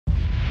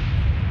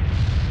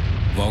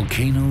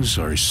Volcanoes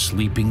are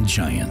sleeping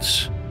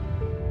giants.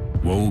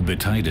 Woe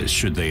betide us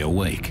should they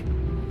awake.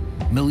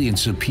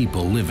 Millions of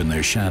people live in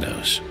their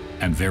shadows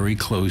and very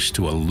close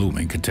to a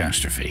looming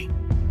catastrophe.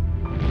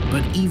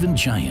 But even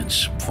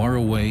giants, far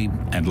away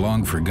and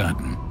long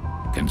forgotten,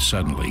 can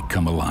suddenly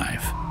come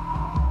alive.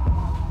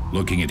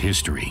 Looking at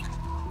history,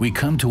 we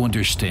come to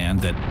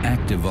understand that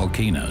active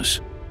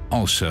volcanoes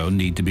also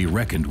need to be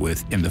reckoned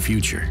with in the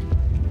future.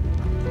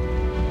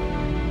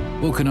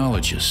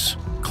 Volcanologists,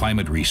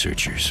 climate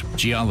researchers,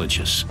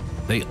 geologists,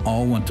 they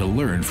all want to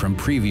learn from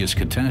previous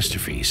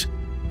catastrophes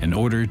in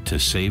order to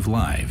save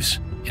lives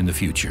in the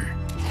future.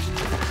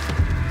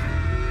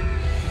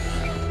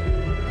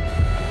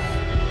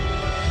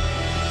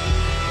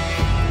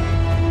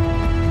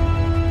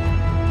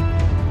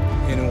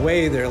 In a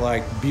way, they're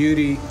like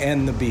Beauty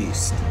and the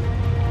Beast.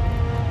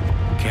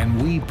 Can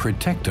we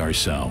protect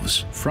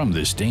ourselves from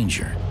this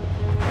danger?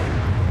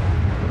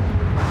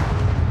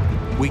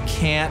 We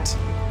can't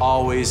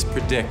always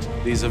predict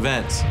these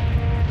events.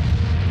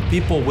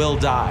 People will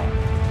die.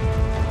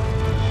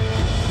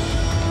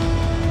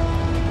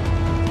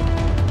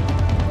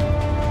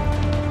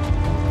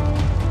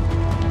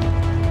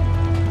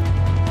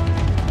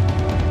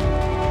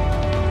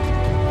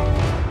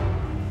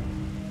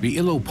 The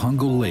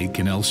Ilopango Lake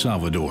in El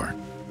Salvador.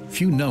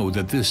 Few know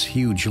that this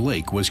huge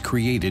lake was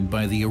created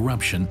by the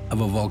eruption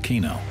of a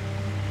volcano.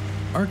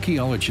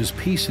 Archaeologist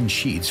Payson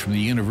Sheets from the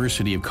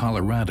University of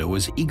Colorado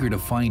is eager to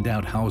find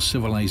out how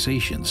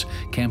civilizations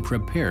can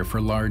prepare for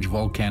large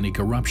volcanic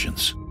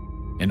eruptions.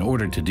 In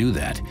order to do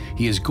that,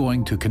 he is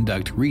going to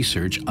conduct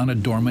research on a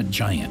dormant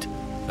giant,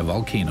 a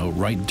volcano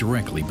right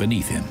directly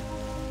beneath him.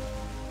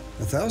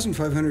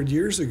 1,500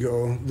 years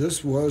ago,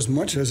 this was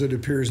much as it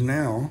appears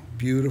now,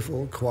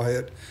 beautiful,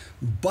 quiet,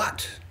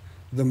 but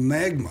the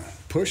magma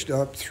pushed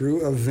up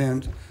through a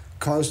vent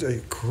caused a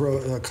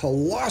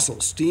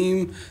colossal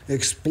steam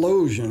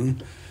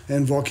explosion,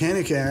 and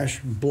volcanic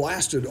ash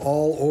blasted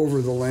all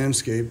over the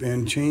landscape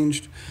and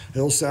changed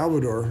El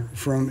Salvador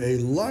from a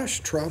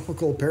lush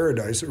tropical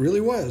paradise, it really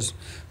was,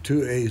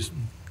 to a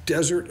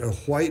desert, a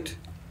white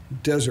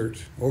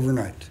desert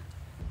overnight.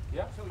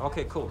 Yeah,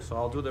 okay, cool. So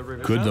I'll do the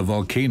revision. Could the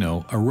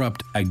volcano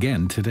erupt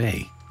again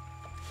today?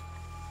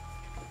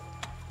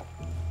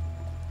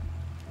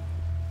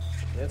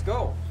 Let's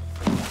go.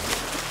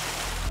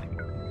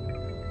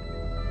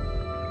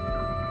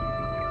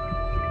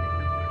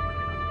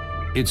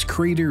 Its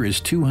crater is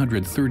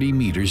 230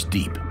 meters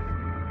deep.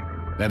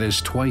 That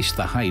is twice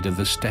the height of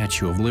the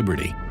Statue of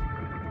Liberty.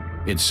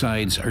 Its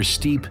sides are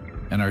steep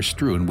and are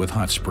strewn with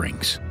hot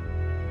springs.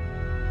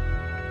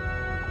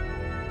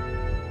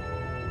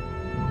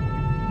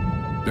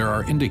 There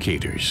are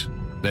indicators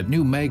that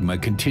new magma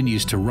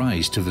continues to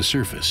rise to the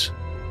surface.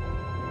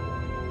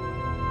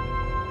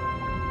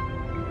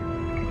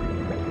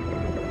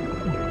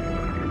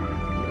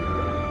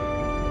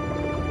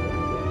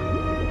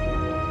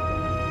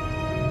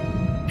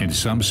 In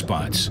some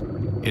spots,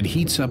 it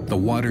heats up the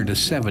water to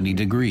 70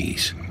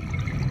 degrees.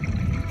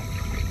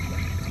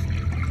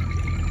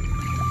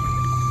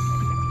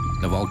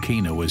 The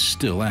volcano is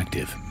still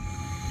active.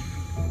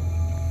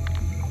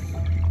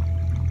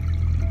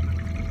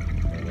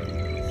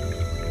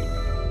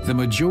 The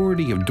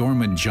majority of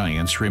dormant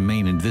giants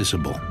remain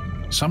invisible,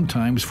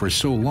 sometimes for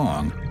so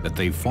long that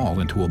they fall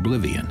into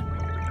oblivion.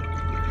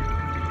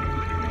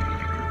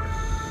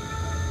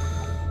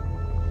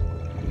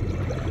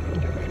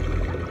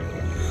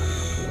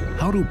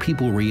 How do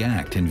people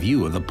react in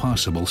view of the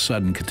possible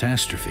sudden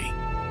catastrophe?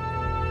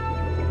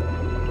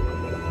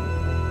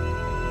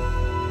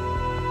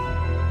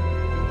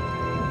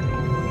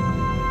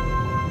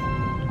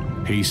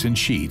 Payson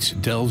Sheets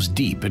delves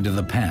deep into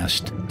the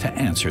past to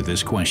answer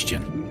this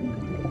question.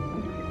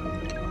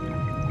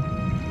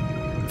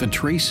 The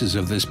traces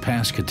of this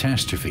past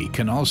catastrophe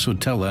can also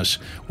tell us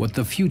what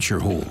the future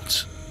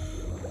holds.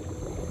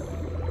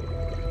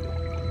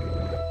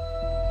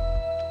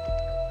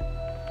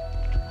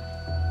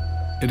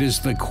 It is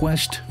the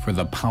quest for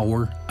the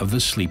power of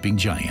the sleeping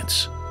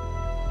giants.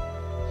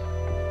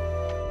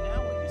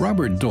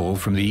 Robert Dole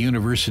from the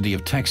University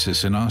of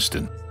Texas in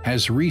Austin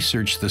has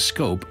researched the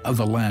scope of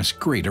the last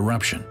great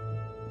eruption.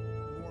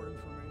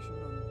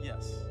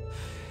 Yes.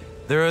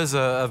 There is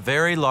a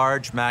very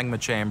large magma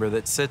chamber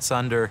that sits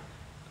under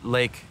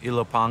Lake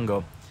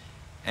Ilopango.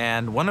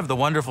 And one of the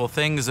wonderful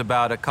things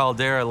about a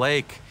caldera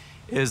lake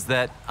is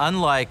that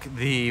unlike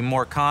the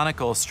more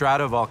conical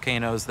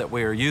stratovolcanoes that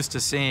we are used to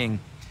seeing,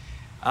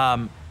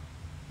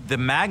 the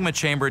magma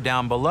chamber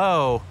down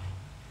below,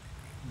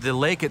 the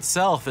lake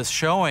itself is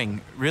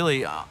showing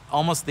really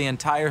almost the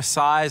entire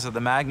size of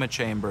the magma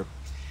chamber.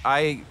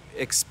 I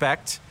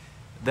expect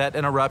that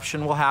an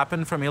eruption will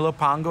happen from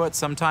Ilopango at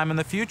some time in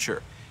the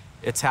future.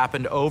 It's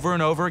happened over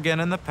and over again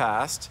in the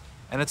past,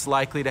 and it's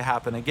likely to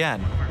happen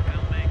again.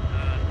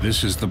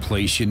 This is the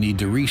place you need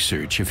to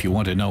research if you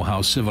want to know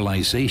how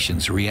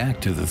civilizations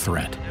react to the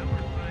threat.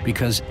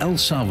 Because El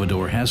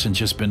Salvador hasn't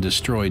just been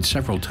destroyed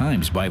several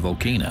times by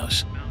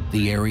volcanoes.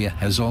 The area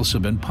has also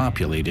been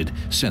populated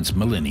since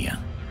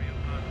millennia.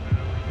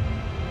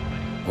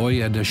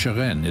 Olla de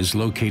Cheren is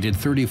located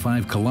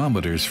 35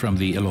 kilometers from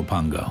the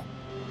Ilopango.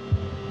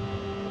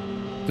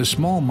 The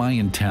small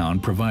Mayan town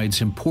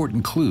provides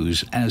important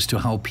clues as to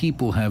how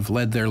people have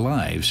led their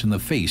lives in the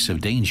face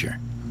of danger.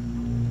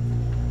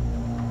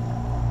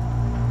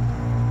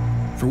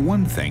 For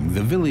one thing,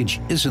 the village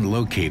isn't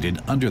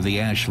located under the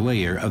ash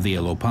layer of the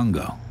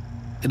Ilopango.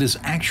 It is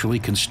actually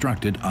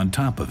constructed on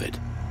top of it.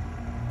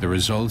 The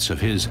results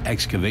of his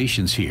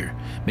excavations here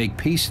make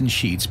Payson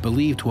Sheets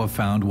believe to have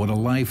found what a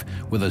life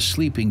with a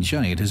sleeping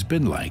giant has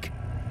been like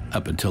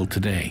up until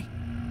today.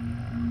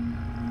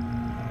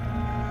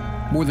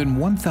 More than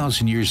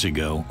 1,000 years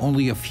ago,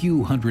 only a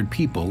few hundred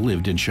people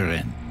lived in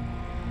Cheren.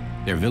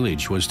 Their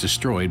village was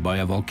destroyed by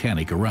a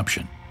volcanic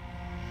eruption.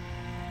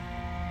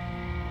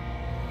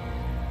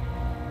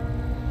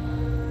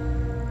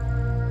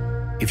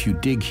 If you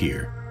dig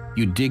here,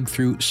 you dig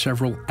through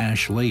several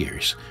ash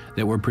layers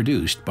that were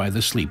produced by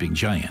the sleeping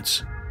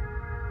giants.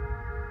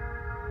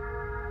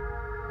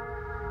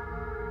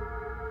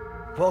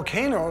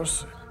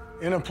 Volcanoes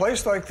in a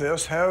place like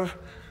this have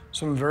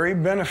some very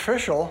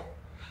beneficial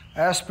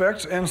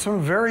aspects and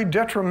some very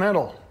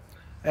detrimental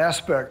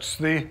aspects.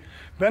 The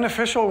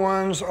beneficial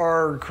ones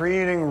are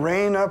creating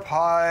rain up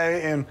high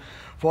and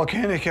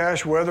volcanic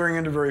ash weathering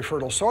into very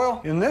fertile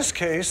soil. In this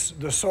case,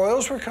 the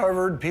soil's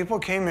recovered, people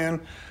came in,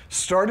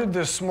 started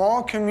this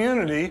small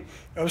community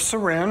of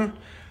Cheren,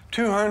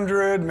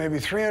 200, maybe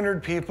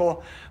 300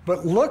 people,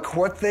 but look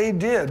what they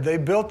did. They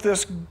built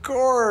this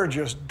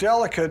gorgeous,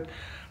 delicate,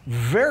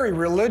 very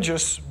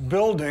religious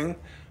building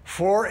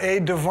for a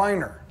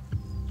diviner.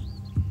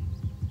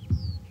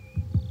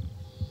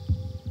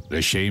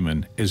 The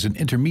shaman is an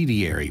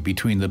intermediary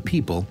between the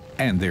people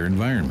and their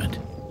environment.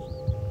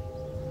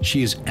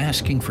 She is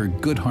asking for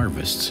good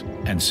harvests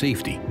and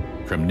safety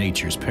from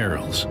nature's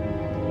perils.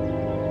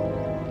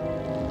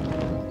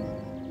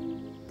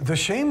 The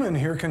shaman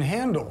here can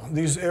handle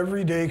these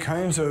everyday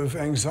kinds of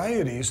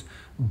anxieties,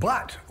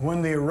 but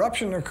when the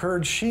eruption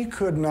occurred, she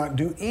could not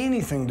do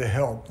anything to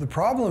help. The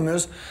problem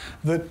is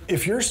that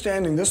if you're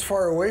standing this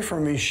far away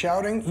from me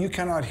shouting, you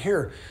cannot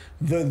hear.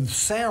 The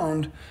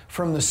sound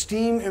from the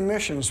steam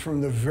emissions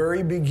from the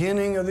very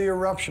beginning of the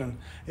eruption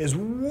is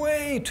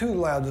way too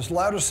loud, the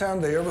loudest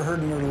sound they ever heard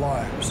in their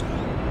lives.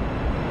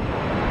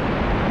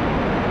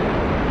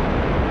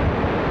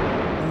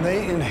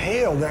 They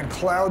inhale that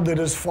cloud that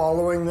is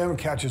following them,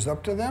 catches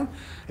up to them.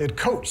 It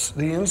coats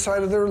the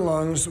inside of their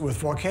lungs with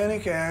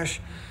volcanic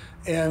ash,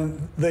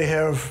 and they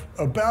have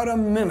about a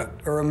minute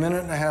or a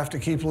minute and a half to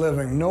keep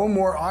living. No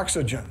more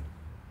oxygen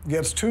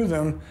gets to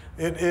them.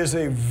 It is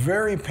a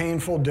very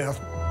painful death.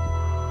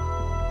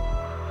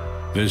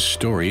 This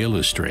story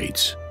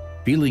illustrates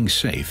feeling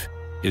safe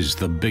is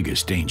the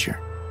biggest danger.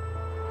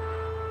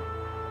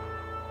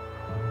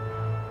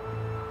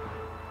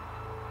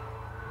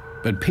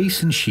 But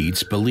Payson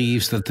Sheets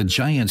believes that the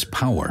giant's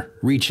power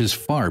reaches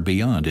far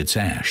beyond its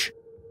ash.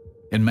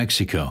 In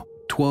Mexico,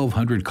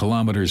 1,200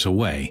 kilometers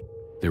away,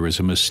 there is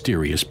a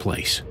mysterious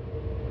place.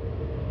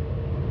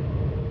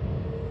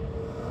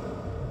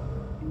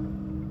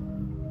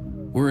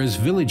 Whereas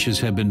villages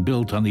have been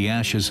built on the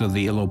ashes of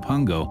the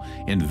Ilopango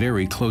in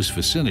very close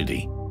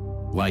vicinity,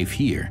 life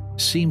here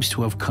seems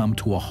to have come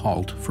to a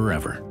halt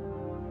forever.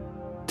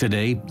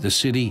 Today, the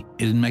city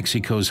in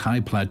Mexico's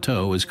high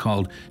plateau is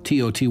called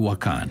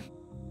Teotihuacan,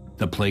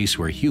 the place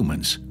where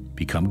humans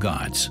become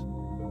gods.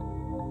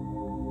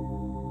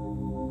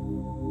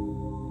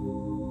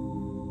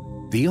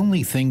 The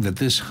only thing that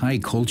this high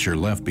culture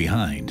left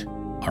behind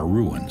are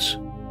ruins,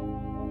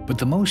 but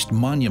the most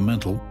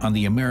monumental on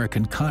the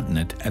American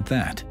continent at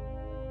that.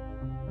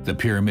 The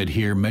pyramid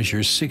here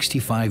measures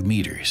 65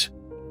 meters.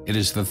 It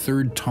is the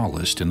third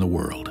tallest in the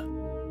world.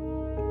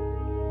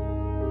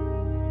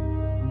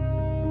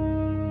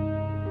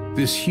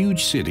 This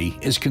huge city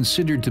is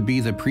considered to be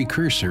the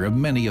precursor of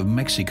many of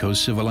Mexico's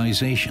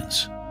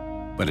civilizations,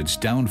 but its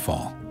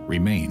downfall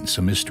remains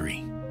a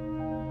mystery.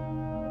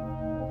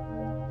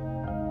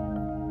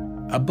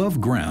 Above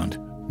ground,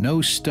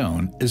 no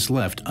stone is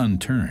left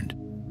unturned,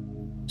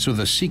 so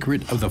the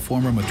secret of the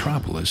former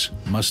metropolis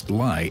must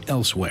lie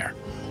elsewhere.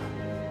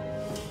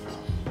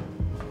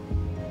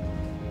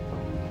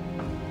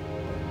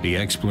 The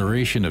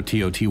exploration of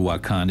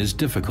Teotihuacan is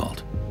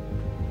difficult.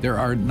 There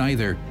are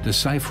neither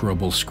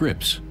decipherable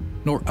scripts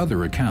nor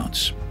other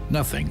accounts,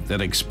 nothing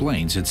that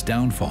explains its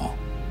downfall.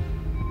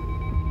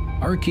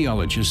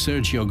 Archaeologist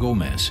Sergio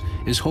Gomez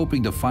is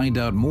hoping to find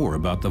out more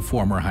about the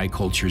former high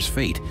culture's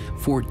fate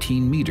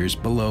 14 meters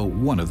below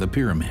one of the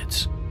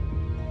pyramids.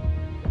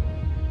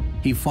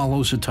 He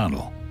follows a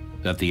tunnel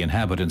that the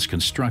inhabitants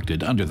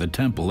constructed under the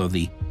temple of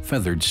the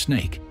Feathered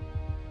Snake,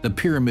 the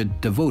pyramid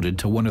devoted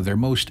to one of their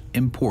most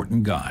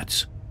important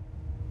gods.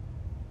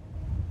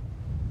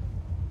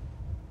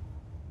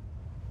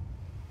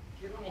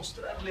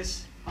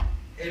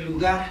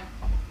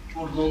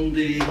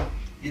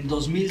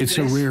 It's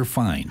a rare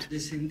find.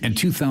 In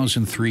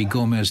 2003,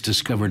 Gomez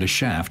discovered a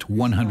shaft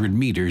 100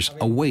 meters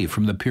away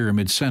from the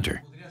pyramid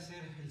center.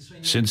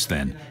 Since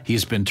then, he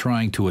has been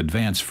trying to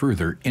advance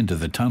further into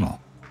the tunnel.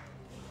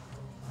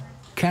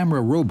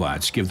 Camera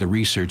robots give the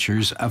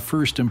researchers a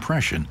first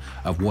impression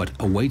of what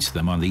awaits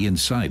them on the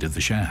inside of the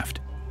shaft.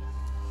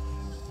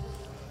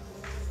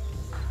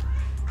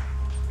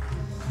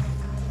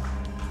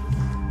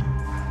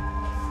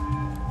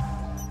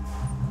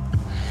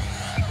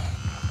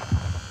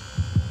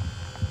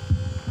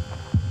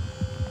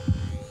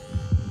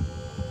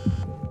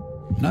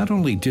 Not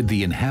only did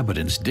the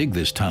inhabitants dig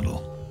this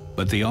tunnel,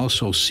 but they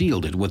also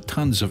sealed it with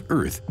tons of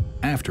earth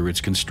after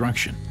its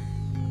construction.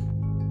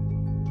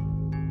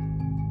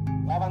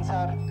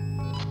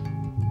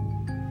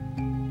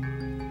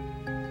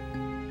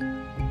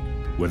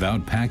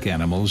 Without pack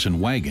animals and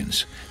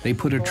wagons, they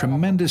put a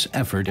tremendous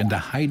effort into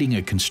hiding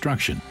a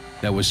construction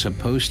that was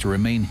supposed to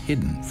remain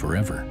hidden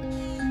forever.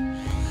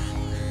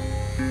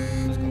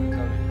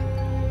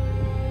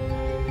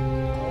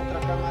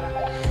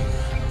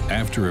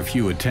 After a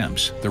few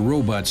attempts, the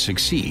robot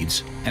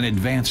succeeds and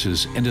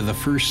advances into the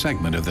first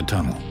segment of the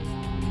tunnel.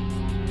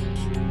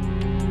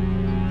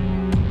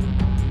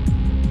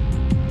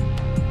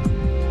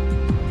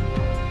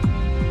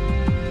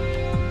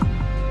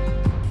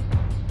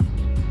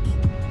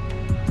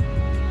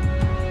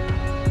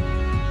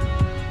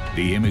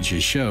 The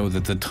images show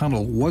that the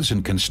tunnel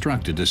wasn't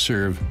constructed to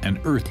serve an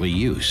earthly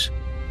use.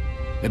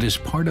 It is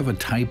part of a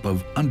type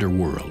of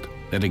underworld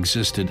that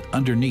existed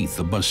underneath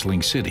the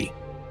bustling city.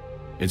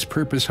 Its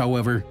purpose,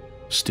 however,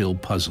 still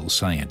puzzles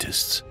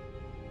scientists.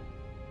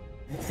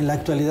 At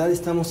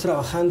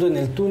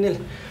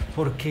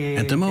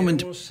the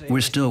moment,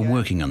 we're still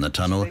working on the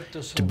tunnel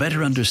to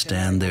better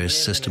understand their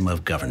system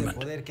of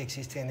government.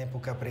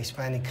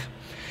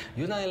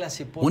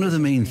 One of the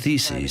main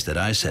theses that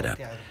I set up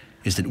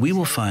is that we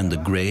will find the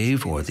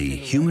grave or the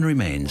human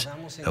remains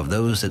of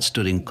those that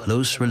stood in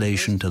close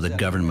relation to the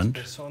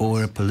government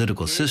or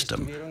political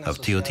system of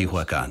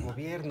Teotihuacan.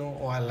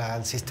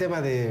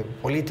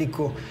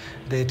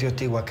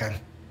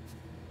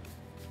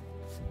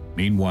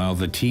 Meanwhile,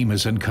 the team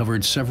has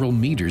uncovered several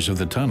meters of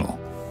the tunnel.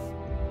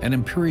 An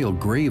imperial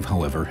grave,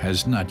 however,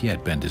 has not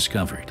yet been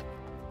discovered.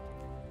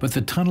 But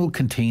the tunnel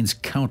contains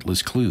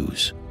countless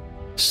clues.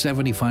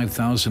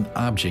 75,000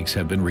 objects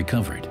have been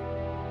recovered,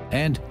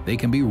 and they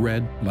can be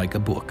read like a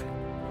book.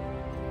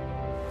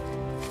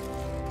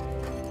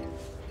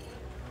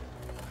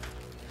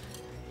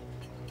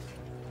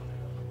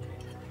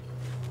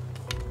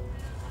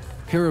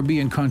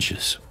 Caribbean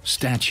conchas,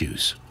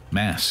 statues,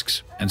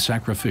 masks, and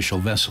sacrificial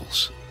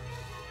vessels.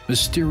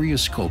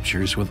 Mysterious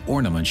sculptures with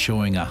ornaments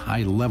showing a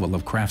high level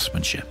of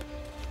craftsmanship.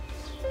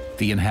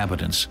 The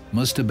inhabitants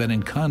must have been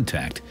in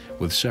contact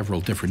with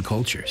several different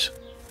cultures.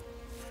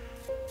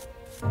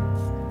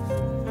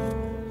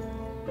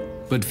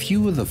 But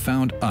few of the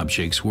found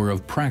objects were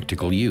of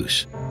practical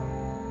use.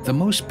 The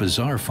most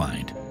bizarre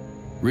find,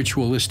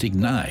 ritualistic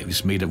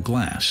knives made of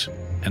glass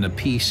and a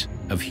piece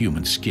of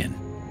human skin.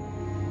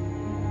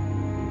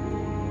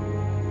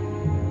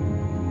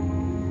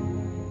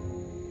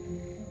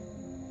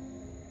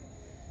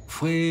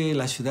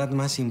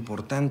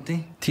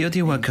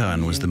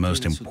 Teotihuacan was the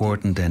most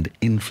important and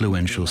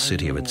influential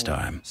city of its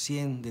time.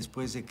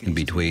 In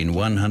between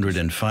 100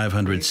 and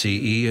 500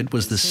 CE, it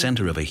was the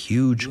center of a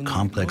huge,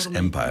 complex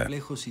empire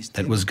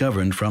that was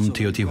governed from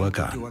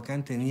Teotihuacan.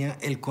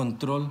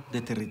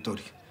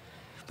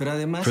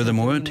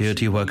 Furthermore,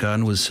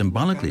 Teotihuacan was,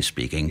 symbolically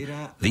speaking,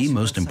 the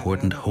most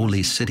important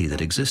holy city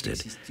that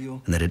existed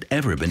and that had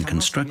ever been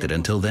constructed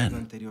until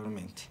then.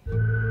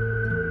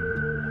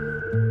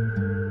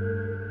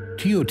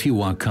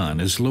 Teotihuacan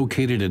is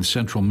located in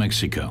central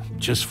Mexico,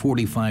 just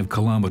 45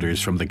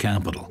 kilometers from the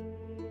capital.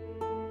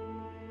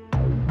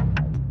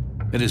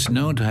 It is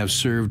known to have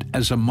served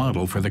as a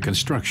model for the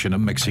construction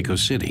of Mexico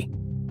City.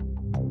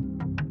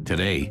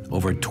 Today,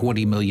 over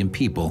 20 million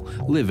people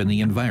live in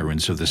the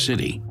environs of the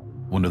city,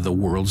 one of the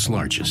world's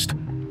largest.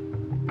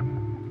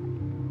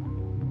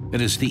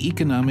 It is the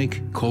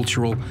economic,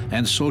 cultural,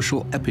 and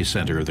social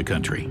epicenter of the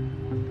country,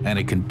 and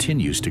it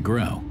continues to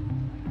grow.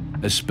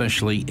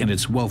 Especially in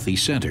its wealthy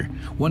center,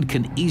 one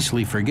can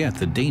easily forget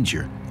the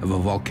danger of a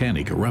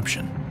volcanic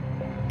eruption.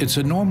 It's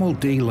a normal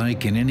day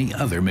like in any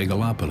other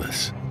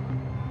megalopolis.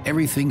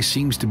 Everything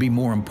seems to be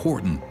more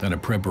important than a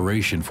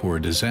preparation for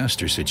a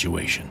disaster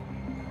situation.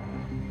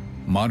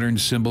 Modern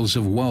symbols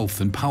of wealth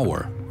and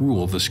power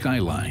rule the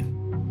skyline.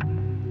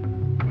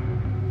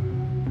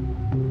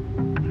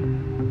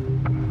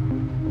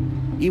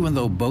 Even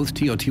though both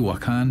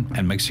Teotihuacan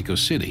and Mexico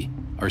City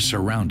are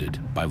surrounded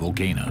by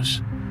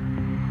volcanoes.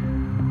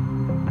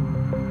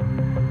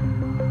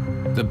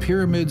 The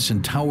pyramids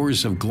and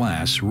towers of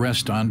glass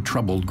rest on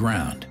troubled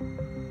ground.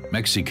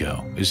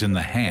 Mexico is in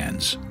the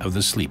hands of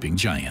the sleeping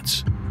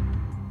giants.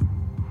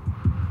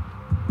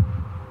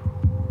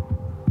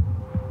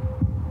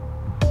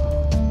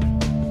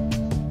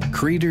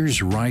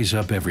 Craters rise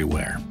up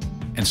everywhere.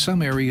 In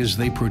some areas,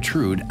 they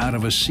protrude out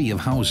of a sea of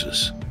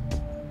houses.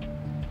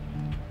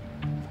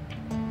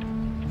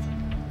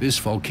 This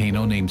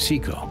volcano named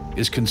Sico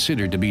is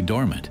considered to be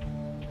dormant,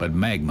 but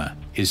magma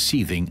is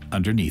seething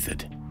underneath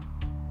it.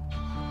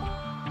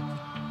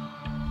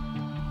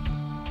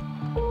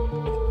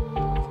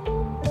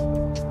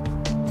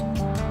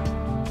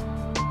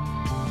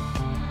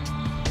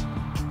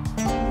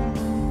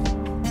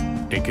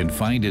 It can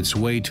find its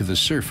way to the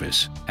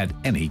surface at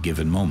any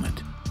given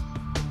moment.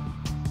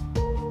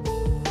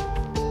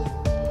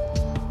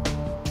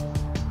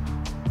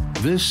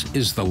 This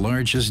is the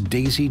largest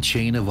daisy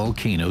chain of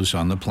volcanoes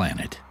on the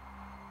planet.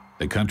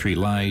 The country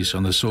lies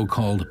on the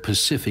so-called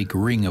Pacific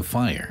Ring of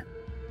Fire,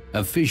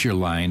 a fissure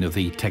line of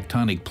the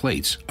tectonic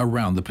plates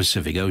around the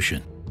Pacific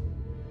Ocean.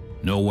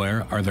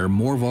 Nowhere are there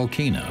more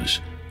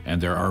volcanoes,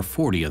 and there are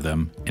 40 of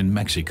them in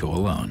Mexico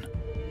alone.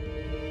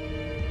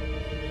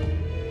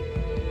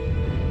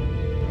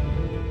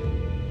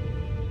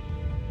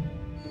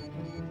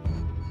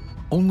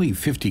 Only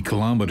 50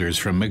 kilometers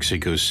from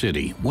Mexico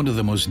City, one of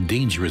the most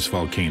dangerous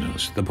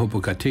volcanoes, the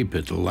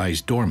Popocatépetl,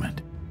 lies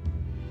dormant.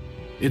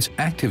 Its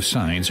active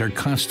signs are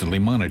constantly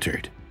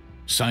monitored: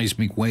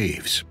 seismic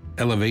waves,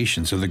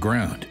 elevations of the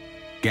ground,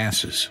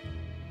 gases.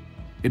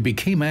 It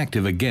became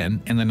active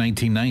again in the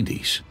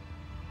 1990s.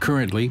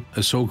 Currently,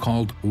 a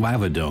so-called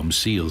lava dome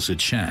seals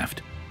its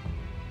shaft.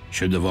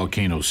 Should the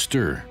volcano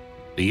stir,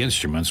 the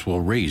instruments will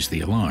raise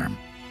the alarm.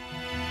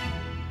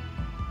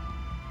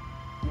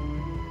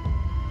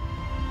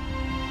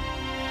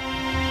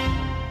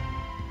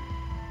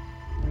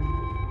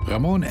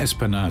 Ramon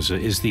Espinaza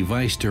is the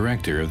vice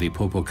director of the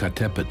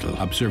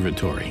Popocatépetl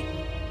Observatory.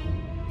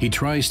 He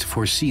tries to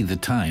foresee the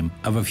time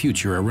of a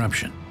future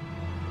eruption.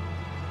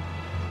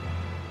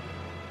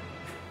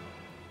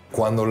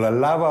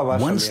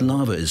 Once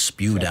lava is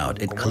spewed out,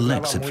 it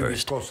collects at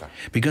first.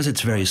 Because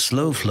it's very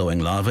slow-flowing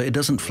lava, it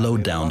doesn't flow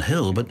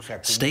downhill, but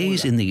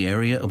stays in the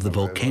area of the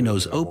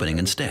volcano's opening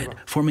instead,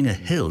 forming a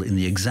hill in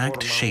the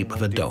exact shape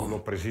of a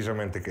dome.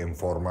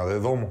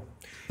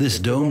 This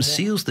dome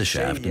seals the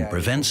shaft and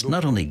prevents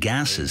not only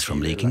gases from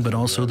leaking, but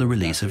also the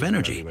release of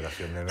energy.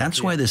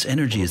 That's why this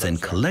energy is then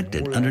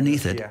collected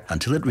underneath it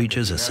until it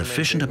reaches a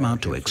sufficient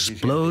amount to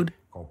explode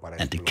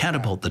and to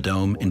catapult the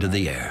dome into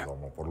the air.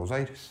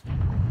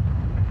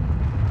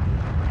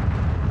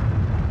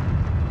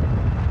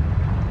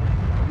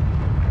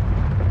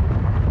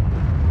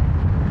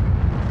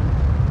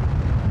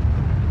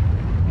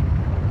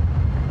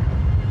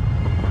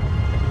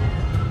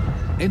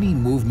 Any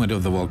movement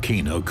of the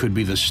volcano could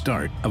be the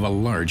start of a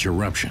large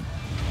eruption.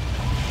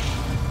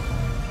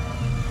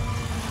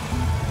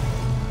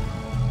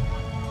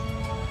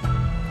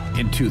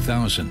 In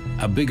 2000,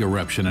 a big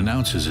eruption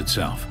announces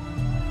itself.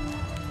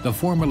 The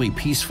formerly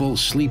peaceful,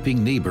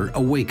 sleeping neighbor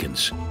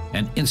awakens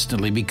and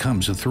instantly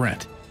becomes a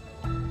threat.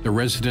 The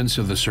residents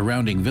of the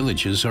surrounding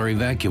villages are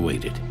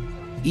evacuated,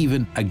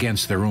 even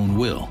against their own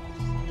will.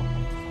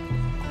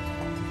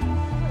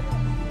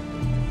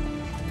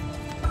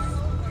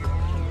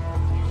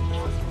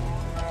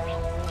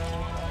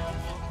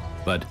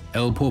 But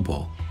El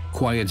Popo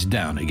quiets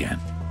down again.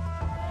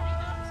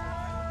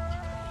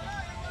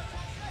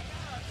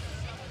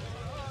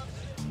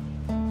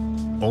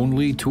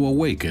 Only to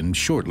awaken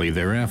shortly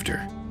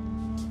thereafter.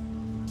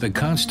 The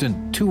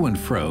constant to and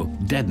fro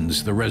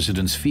deadens the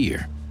residents'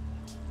 fear.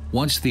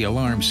 Once the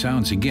alarm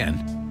sounds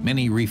again,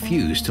 many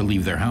refuse to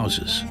leave their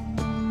houses.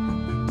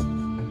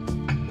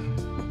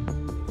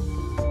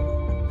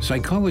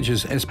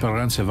 Psychologist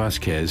Esperanza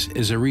Vasquez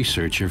is a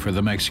researcher for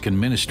the Mexican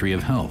Ministry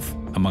of Health,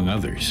 among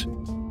others.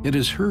 It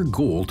is her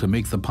goal to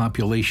make the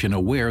population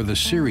aware of the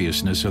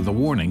seriousness of the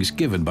warnings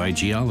given by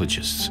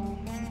geologists.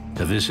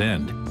 To this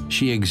end,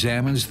 she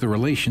examines the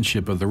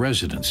relationship of the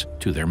residents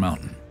to their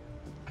mountain.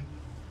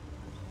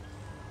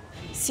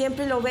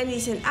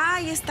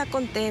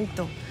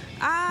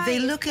 They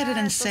look at it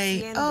and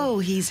say, "Oh,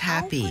 he's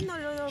happy.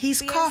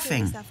 He's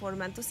coughing."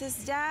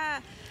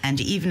 And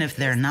even if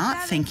they're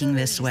not thinking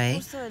this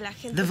way,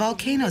 the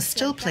volcano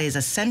still plays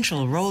a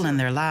central role in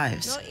their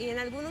lives.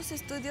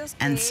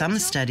 And some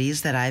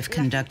studies that I've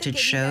conducted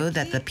show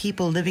that the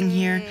people living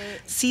here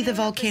see the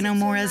volcano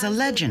more as a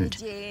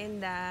legend,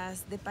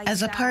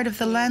 as a part of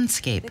the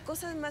landscape.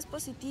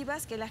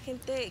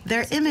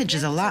 Their image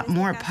is a lot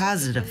more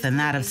positive than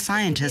that of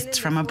scientists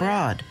from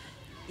abroad,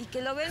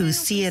 who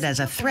see it as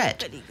a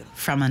threat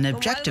from an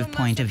objective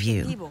point of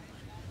view.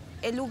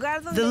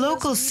 The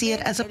locals see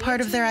it as a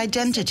part of their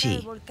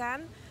identity.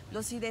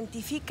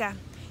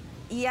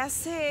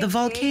 The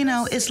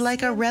volcano is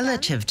like a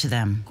relative to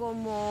them.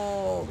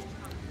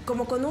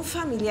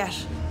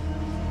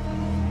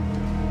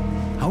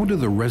 How do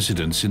the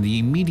residents in the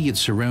immediate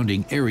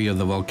surrounding area of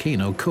the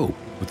volcano cope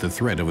with the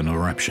threat of an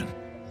eruption?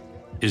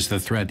 Is the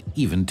threat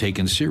even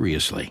taken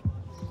seriously?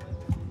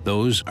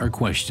 Those are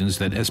questions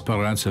that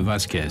Esperanza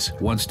Vasquez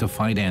wants to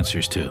find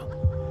answers to.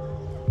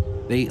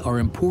 They are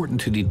important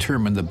to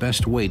determine the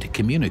best way to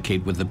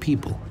communicate with the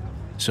people,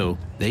 so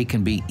they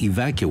can be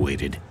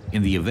evacuated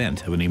in the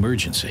event of an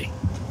emergency.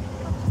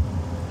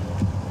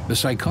 The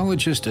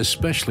psychologist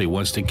especially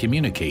wants to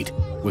communicate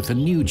with the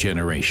new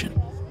generation.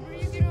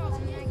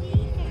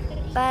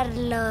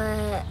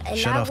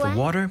 Shut off the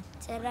water,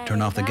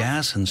 turn off the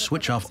gas and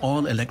switch off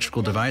all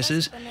electrical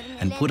devices,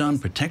 and put on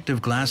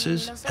protective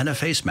glasses and a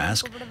face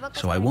mask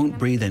so I won't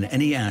breathe in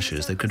any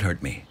ashes that could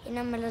hurt me.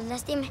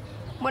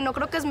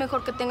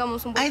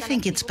 I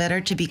think it's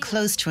better to be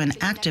close to an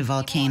active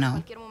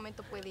volcano.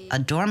 A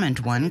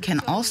dormant one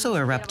can also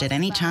erupt at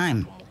any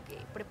time.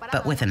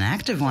 But with an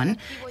active one,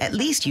 at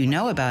least you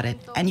know about it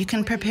and you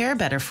can prepare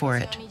better for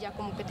it.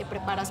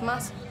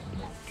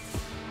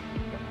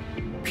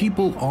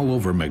 People all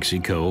over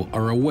Mexico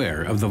are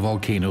aware of the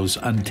volcano's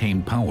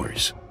untamed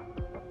powers.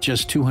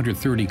 Just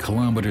 230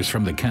 kilometers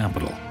from the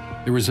capital,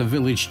 there is a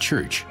village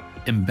church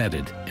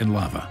embedded in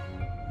lava.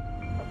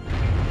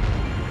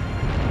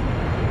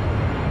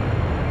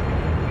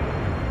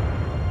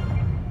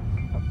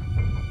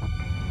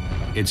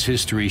 Its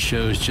history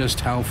shows just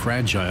how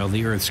fragile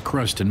the Earth's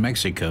crust in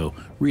Mexico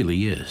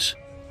really is.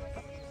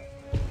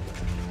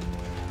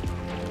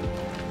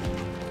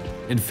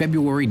 In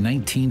February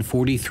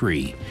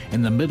 1943,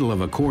 in the middle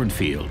of a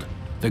cornfield,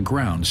 the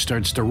ground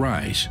starts to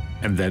rise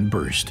and then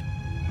burst.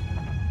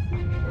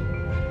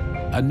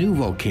 A new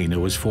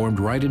volcano is formed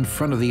right in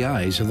front of the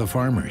eyes of the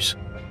farmers.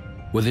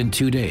 Within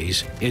 2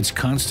 days, its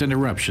constant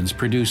eruptions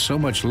produce so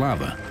much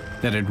lava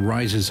that it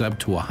rises up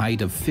to a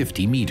height of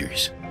 50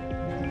 meters.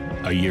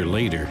 A year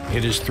later,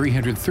 it is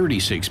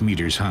 336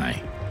 meters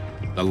high.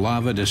 The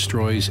lava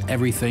destroys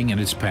everything in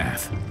its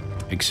path,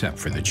 except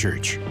for the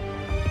church.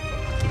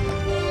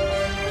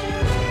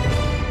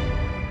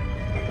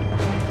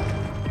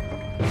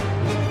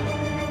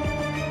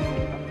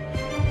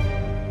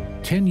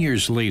 Ten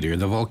years later,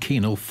 the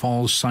volcano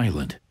falls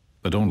silent,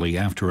 but only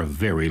after a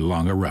very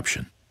long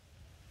eruption.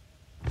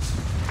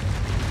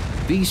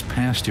 These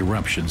past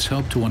eruptions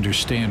help to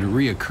understand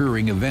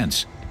reoccurring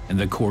events in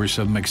the course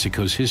of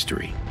Mexico's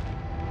history.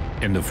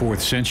 In the 4th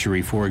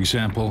century, for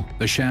example,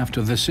 the shaft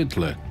of the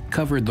Citla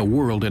covered the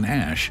world in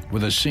ash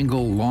with a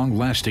single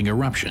long-lasting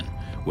eruption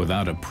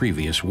without a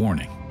previous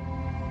warning.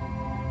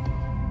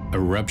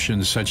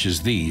 Eruptions such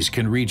as these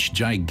can reach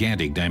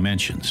gigantic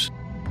dimensions.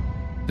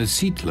 The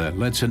Citla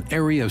lets an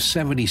area of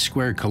 70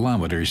 square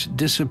kilometers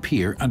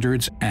disappear under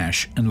its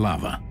ash and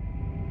lava.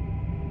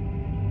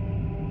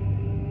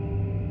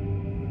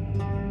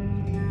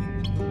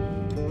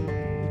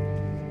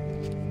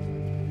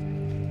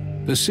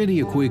 The city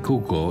of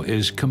Huicuco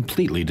is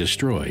completely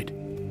destroyed.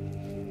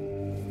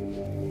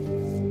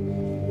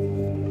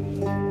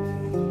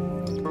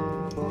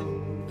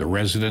 The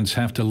residents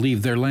have to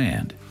leave their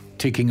land,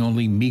 taking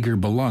only meager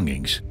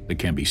belongings that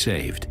can be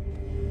saved.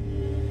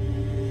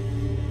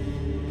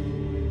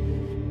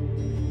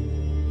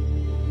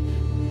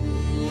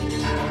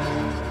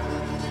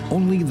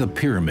 Only the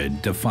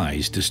pyramid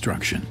defies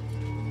destruction.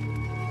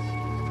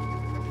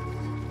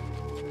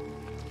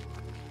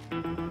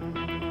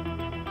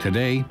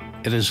 Today,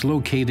 it is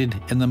located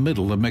in the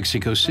middle of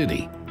Mexico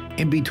City,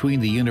 in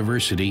between the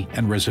university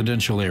and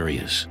residential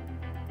areas.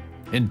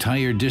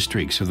 Entire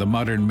districts of the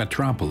modern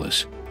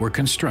metropolis were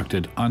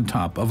constructed on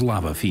top of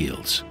lava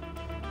fields.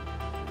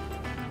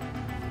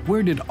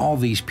 Where did all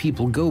these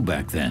people go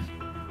back then?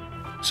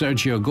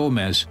 Sergio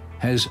Gomez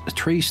has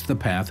traced the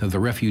path of the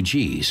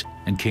refugees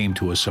and came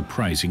to a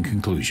surprising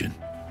conclusion.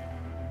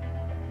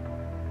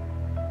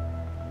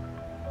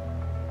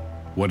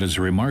 What is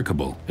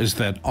remarkable is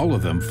that all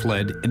of them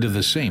fled into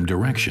the same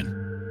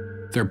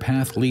direction. Their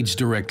path leads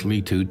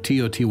directly to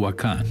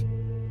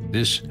Teotihuacan.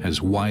 This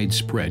has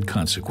widespread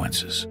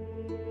consequences.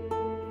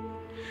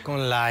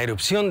 The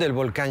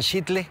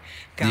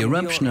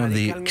eruption of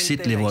the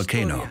Xitle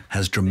volcano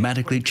has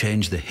dramatically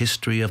changed the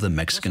history of the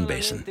Mexican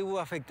basin.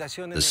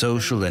 The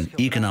social and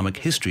economic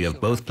history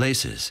of both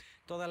places,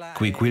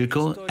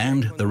 Huicuilco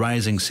and the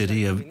rising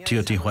city of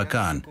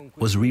Teotihuacan,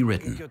 was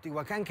rewritten.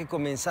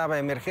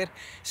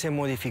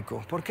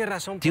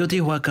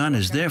 Teotihuacan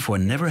has therefore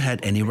never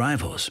had any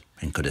rivals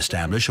and could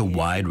establish a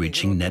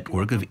wide-reaching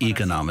network of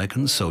economic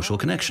and social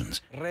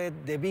connections. It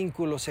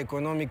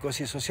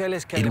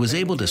was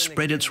able to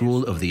spread its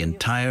rule over the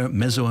entire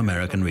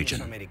Mesoamerican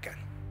region.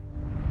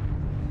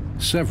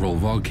 Several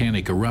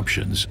volcanic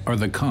eruptions are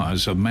the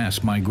cause of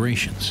mass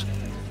migrations.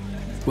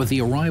 With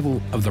the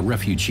arrival of the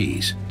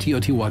refugees,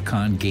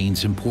 Teotihuacan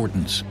gains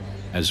importance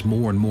as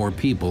more and more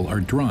people are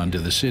drawn to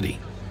the city.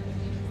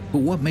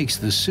 But what makes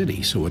the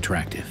city so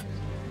attractive?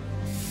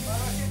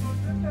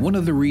 One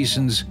of the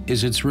reasons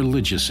is its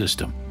religious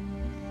system.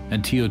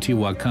 At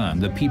Teotihuacan,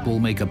 the people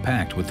make a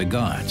pact with the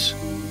gods.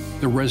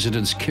 The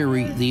residents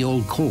carry the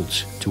old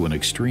cults to an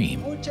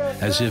extreme,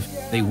 as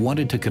if they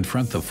wanted to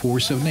confront the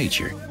force of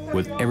nature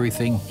with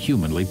everything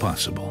humanly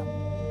possible.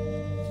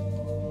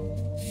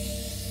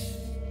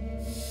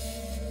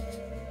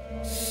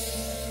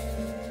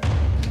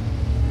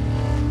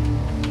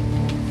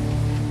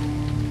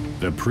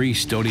 The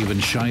priests don't even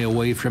shy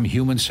away from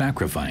human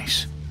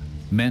sacrifice,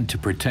 meant to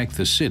protect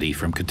the city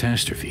from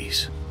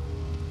catastrophes.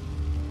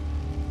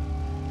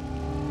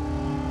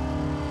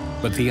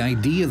 But the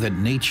idea that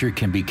nature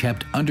can be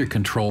kept under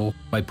control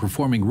by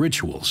performing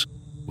rituals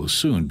will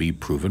soon be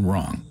proven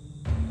wrong.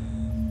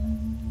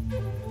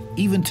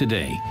 Even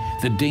today,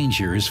 the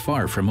danger is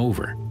far from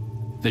over.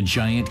 The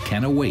giant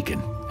can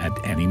awaken at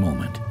any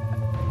moment.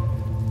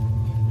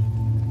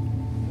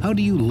 How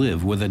do you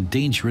live with a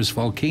dangerous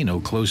volcano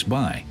close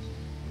by?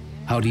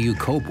 How do you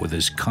cope with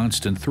this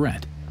constant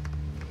threat?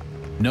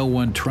 No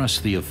one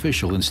trusts the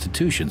official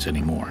institutions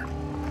anymore.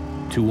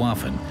 Too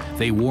often,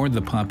 they warn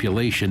the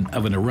population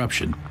of an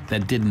eruption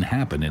that didn't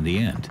happen in the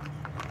end.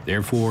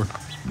 Therefore,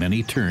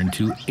 many turn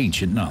to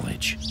ancient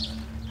knowledge.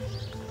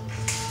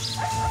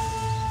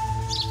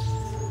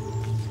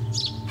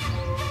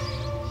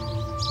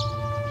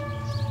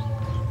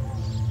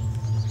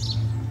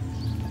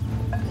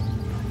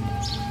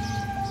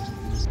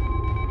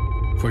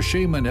 For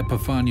Shaman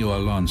Epifanio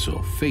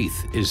Alonso,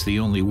 faith is the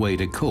only way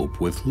to cope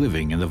with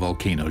living in the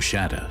volcano's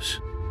shadows.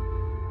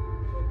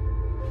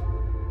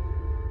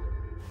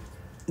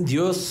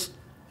 Dios,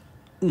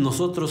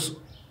 nosotros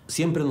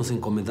siempre nos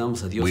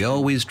encomendamos a Dios. We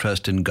always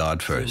trust in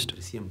God first,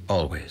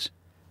 always.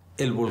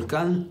 El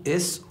volcán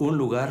es un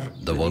lugar.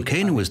 The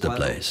volcano is the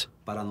place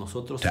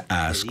to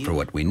ask for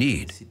what we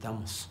need.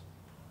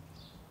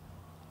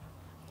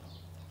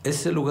 It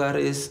is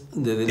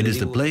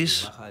the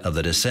place of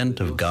the descent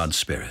of God's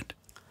Spirit.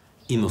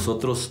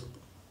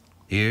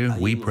 Here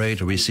we pray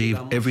to receive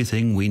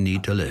everything we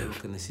need to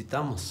live.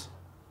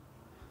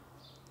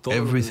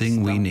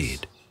 Everything we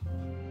need.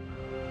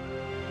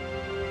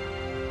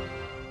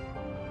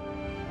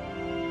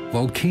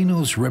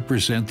 Volcanoes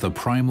represent the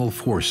primal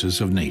forces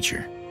of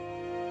nature.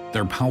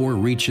 Their power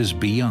reaches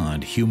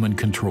beyond human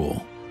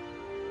control.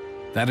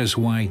 That is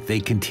why they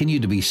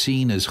continue to be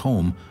seen as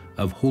home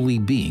of holy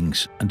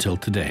beings until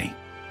today.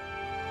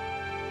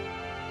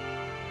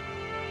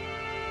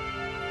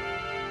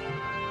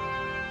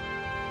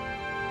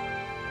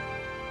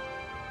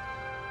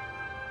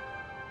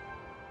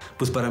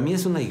 Pues para mí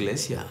es una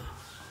iglesia.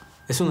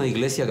 Es una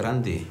iglesia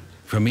grande.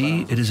 For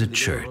me, it is a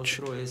church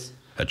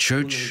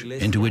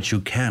into which you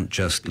can't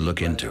just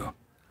look into.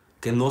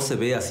 I'm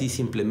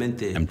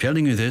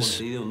telling you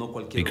this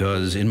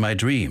because in my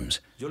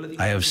dreams,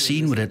 I have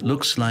seen what it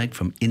looks like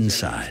from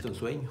inside.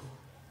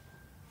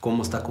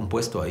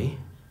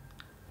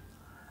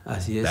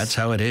 That's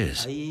how it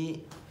is.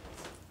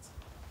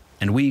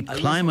 And we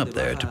climb up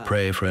there to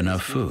pray for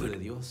enough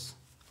food,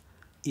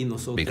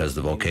 because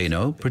the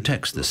volcano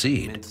protects the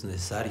seed.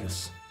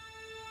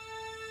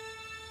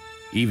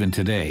 Even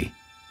today,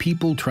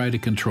 people try to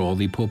control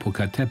the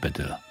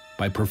Popocatépetl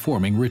by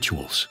performing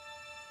rituals.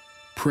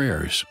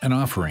 Prayers and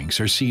offerings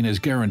are seen as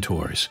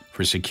guarantors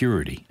for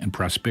security and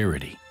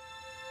prosperity.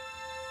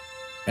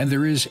 And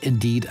there is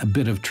indeed a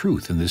bit of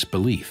truth in this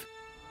belief,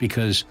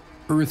 because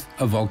earth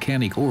of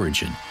volcanic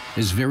origin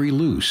is very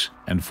loose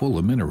and full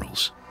of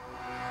minerals.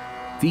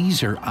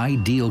 These are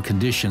ideal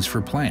conditions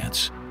for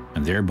plants,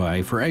 and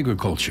thereby for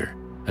agriculture,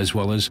 as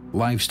well as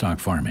livestock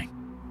farming.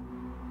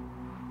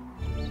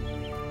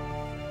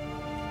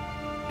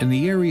 In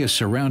the area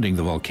surrounding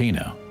the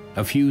volcano,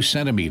 a few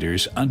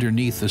centimeters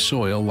underneath the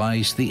soil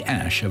lies the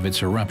ash of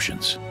its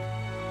eruptions.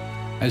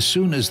 As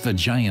soon as the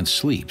giant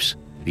sleeps,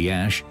 the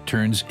ash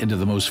turns into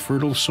the most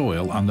fertile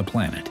soil on the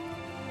planet.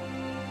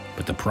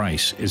 But the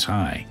price is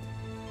high.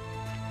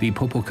 The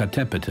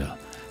Popocatépetl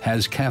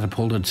has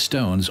catapulted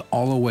stones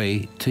all the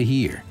way to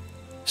here,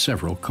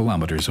 several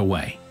kilometers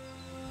away.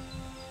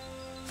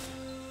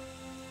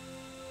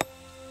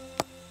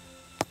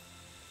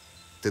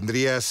 In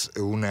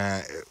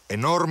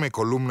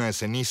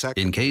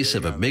case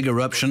of a big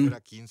eruption,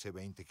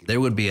 there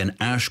would be an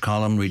ash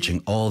column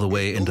reaching all the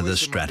way into the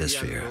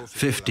stratosphere,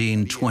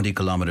 15, 20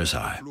 kilometers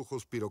high.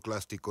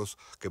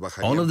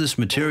 All of this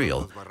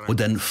material would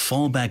then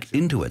fall back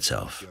into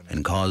itself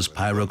and cause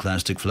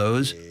pyroclastic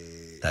flows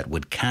that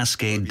would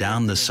cascade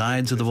down the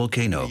sides of the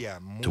volcano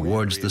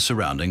towards the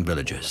surrounding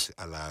villages.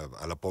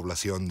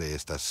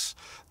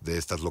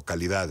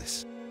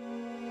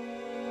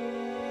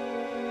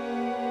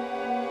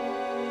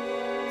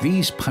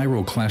 These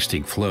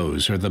pyroclastic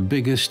flows are the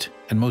biggest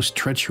and most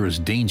treacherous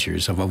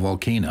dangers of a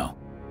volcano.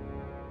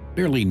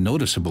 Barely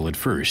noticeable at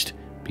first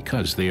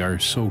because they are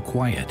so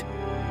quiet.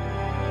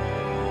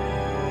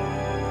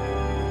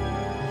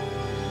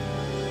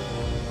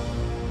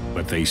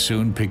 But they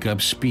soon pick up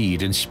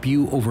speed and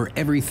spew over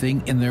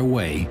everything in their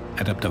way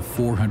at up to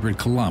 400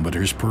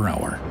 kilometers per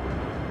hour.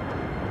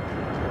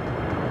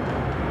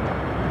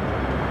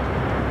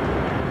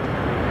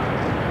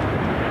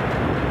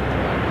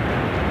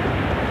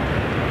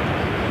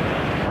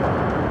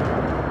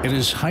 It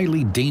is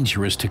highly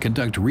dangerous to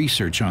conduct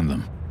research on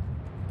them.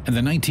 In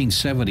the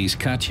 1970s,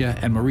 Katja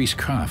and Maurice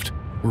Kraft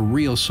were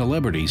real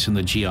celebrities in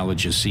the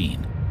geologist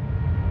scene.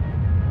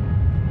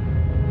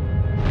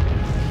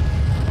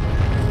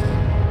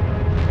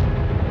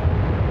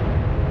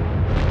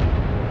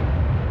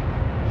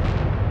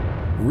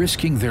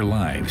 Risking their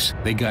lives,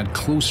 they got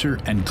closer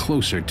and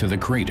closer to the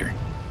crater.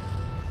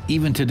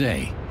 Even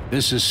today,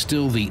 this is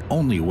still the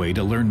only way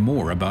to learn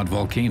more about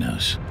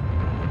volcanoes.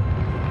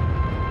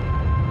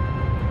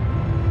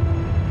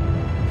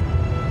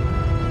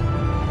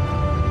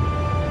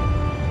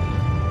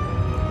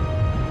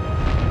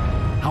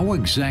 How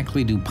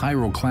exactly do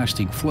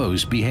pyroclastic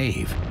flows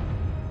behave?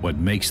 What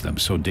makes them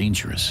so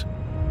dangerous?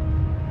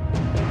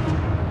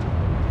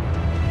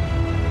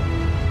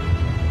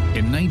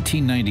 In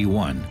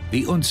 1991,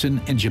 the Unsen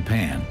in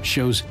Japan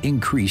shows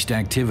increased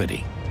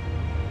activity.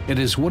 It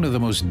is one of the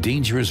most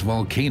dangerous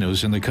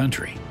volcanoes in the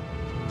country.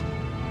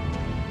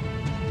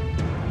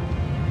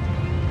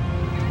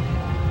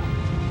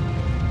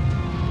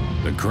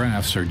 The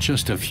crafts are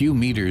just a few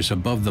meters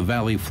above the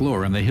valley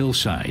floor on the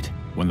hillside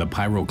when the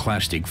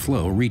pyroclastic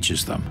flow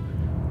reaches them.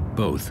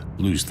 Both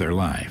lose their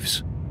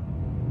lives.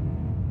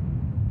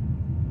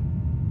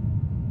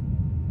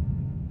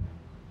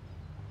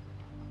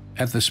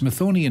 At the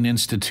Smithsonian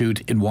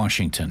Institute in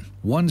Washington,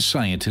 one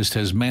scientist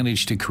has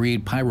managed to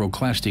create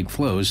pyroclastic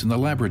flows in the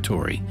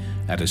laboratory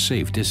at a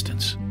safe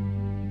distance.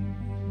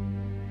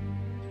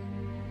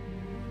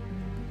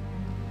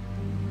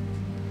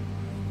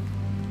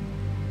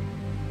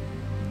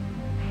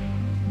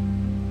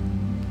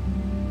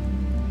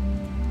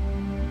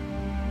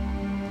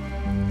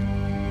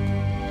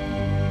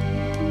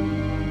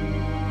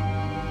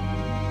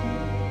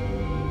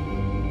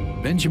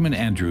 Benjamin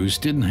Andrews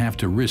didn't have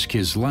to risk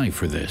his life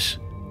for this.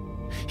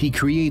 He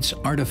creates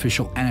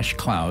artificial ash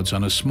clouds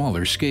on a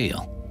smaller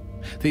scale.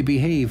 They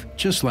behave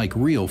just like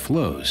real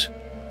flows,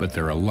 but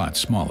they're a lot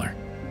smaller.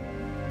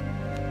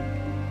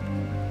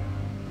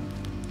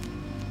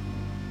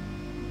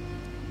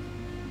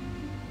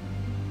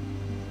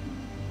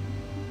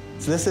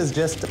 So this is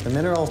just a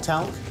mineral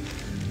talc,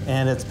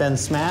 and it's been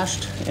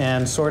smashed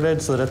and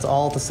sorted so that it's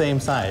all the same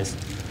size.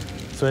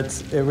 So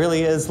it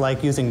really is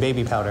like using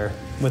baby powder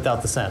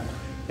without the scent,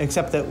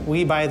 except that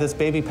we buy this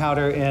baby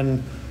powder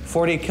in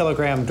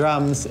 40-kilogram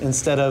drums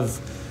instead of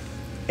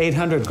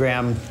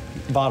 800-gram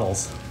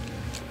bottles.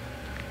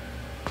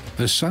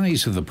 The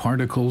size of the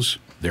particles,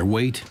 their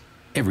weight,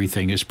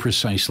 everything is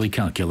precisely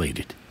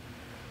calculated.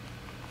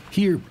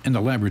 Here in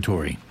the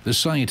laboratory, the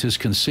scientists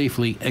can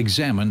safely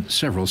examine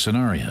several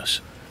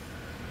scenarios.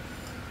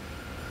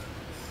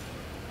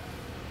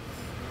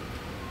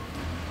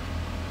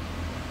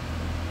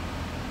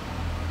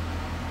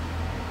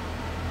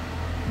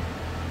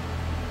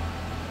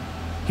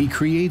 He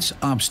creates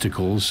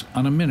obstacles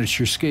on a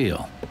miniature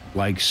scale,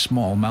 like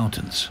small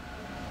mountains.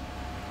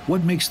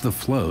 What makes the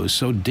flows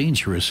so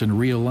dangerous in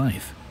real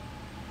life?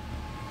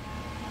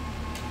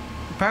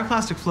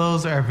 Pyroclastic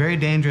flows are very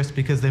dangerous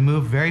because they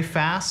move very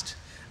fast,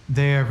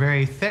 they are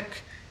very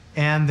thick,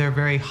 and they're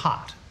very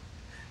hot.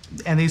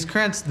 And these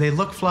currents, they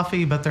look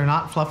fluffy, but they're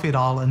not fluffy at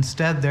all.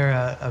 Instead,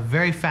 they're a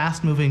very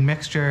fast-moving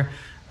mixture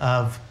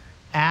of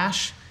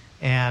ash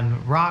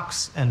and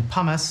rocks and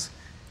pumice.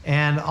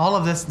 And all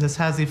of this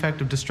has the effect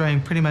of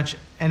destroying pretty much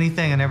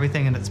anything and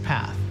everything in its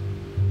path.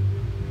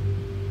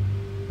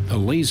 A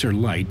laser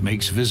light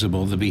makes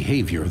visible the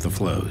behavior of the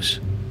flows.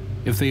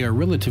 If they are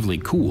relatively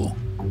cool,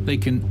 they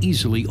can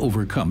easily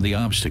overcome the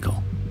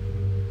obstacle.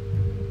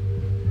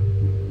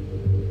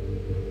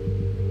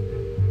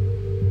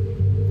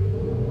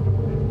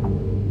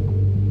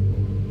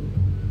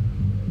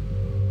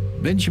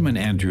 Benjamin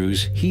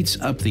Andrews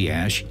heats up the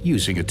ash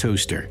using a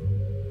toaster.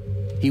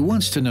 He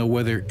wants to know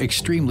whether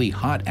extremely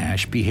hot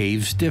ash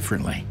behaves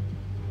differently.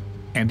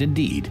 And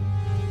indeed,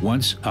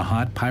 once a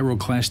hot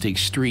pyroclastic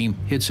stream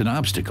hits an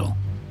obstacle,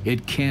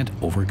 it can't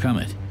overcome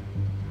it.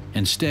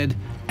 Instead,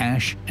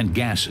 ash and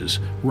gases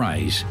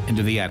rise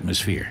into the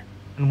atmosphere.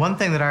 And one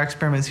thing that our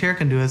experiments here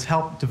can do is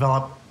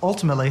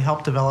ultimately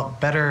help develop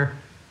better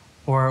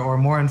or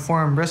more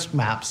informed risk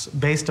maps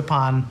based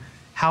upon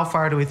how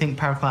far do we think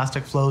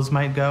pyroclastic flows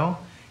might go,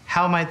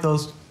 how might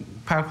those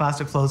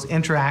pyroclastic flows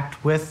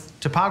interact with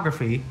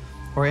topography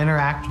or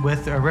interact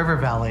with a river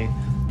valley.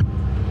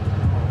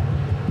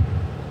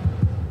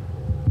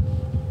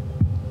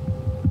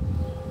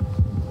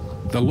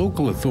 The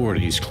local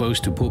authorities close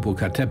to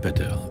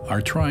Popocatépetl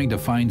are trying to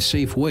find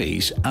safe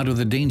ways out of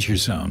the danger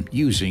zone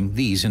using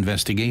these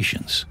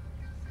investigations.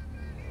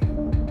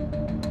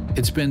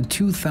 It's been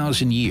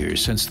 2,000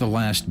 years since the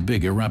last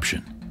big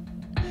eruption.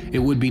 It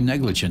would be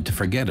negligent to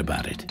forget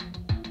about it.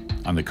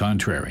 On the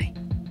contrary,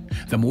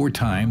 the more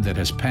time that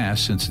has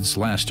passed since its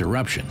last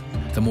eruption,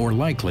 the more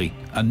likely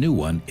a new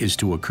one is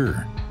to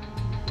occur.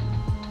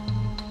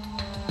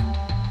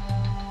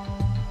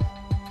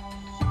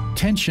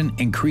 Tension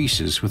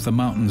increases with the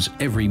mountain's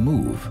every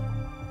move.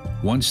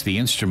 Once the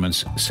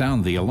instruments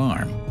sound the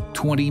alarm,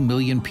 20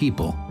 million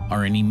people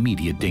are in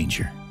immediate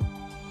danger.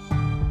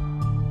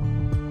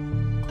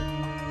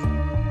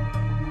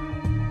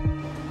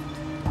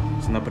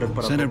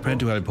 Senapred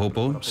to El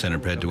Popo,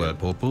 Senapred to El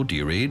Popo, do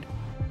you read?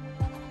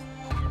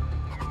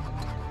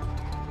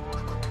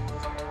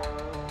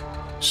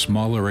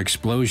 Smaller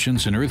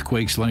explosions and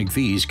earthquakes like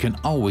these can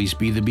always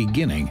be the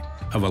beginning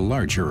of a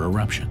larger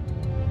eruption.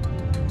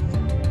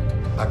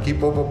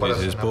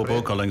 This is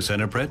Popo calling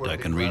Senapred. I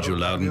can read you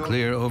loud and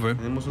clear, over.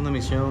 The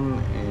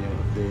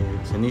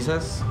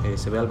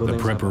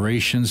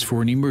preparations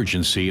for an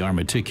emergency are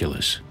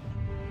meticulous.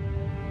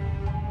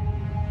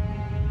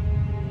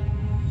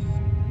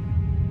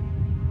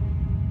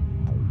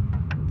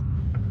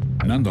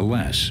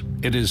 Nonetheless,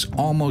 it is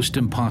almost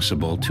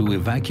impossible to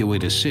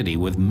evacuate a city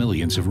with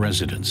millions of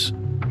residents.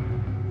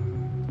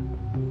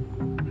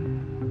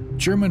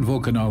 German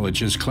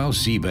volcanologist Klaus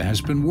Ziebe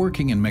has been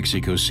working in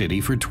Mexico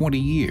City for 20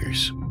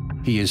 years.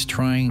 He is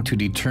trying to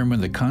determine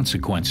the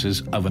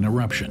consequences of an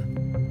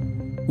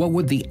eruption. What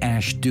would the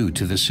ash do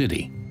to the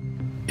city?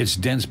 Its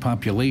dense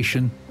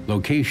population,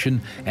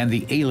 location, and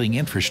the ailing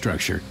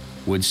infrastructure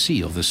would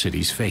seal the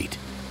city's fate.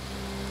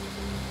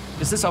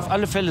 Es ist auf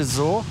alle Fälle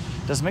so,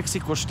 dass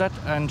Mexiko-Stadt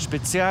ein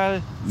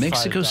Spezialfall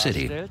Mexico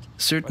City darstellt,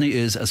 certainly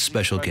is a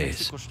special weil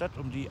case Mexiko-Stadt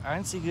die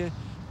einzige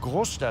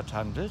Großstadt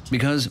handelt,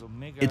 because also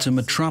it's a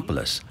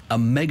metropolis, a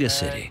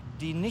megacity,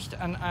 die nicht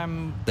an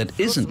einem that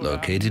Fluss isn't oder am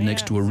located Meer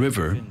next to a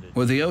river befindet.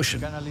 or the Die ocean.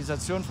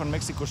 Kanalisation von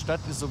Mexiko-Stadt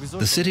ist sowieso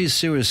The city's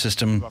sewer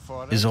system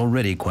is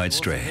already quite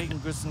strained.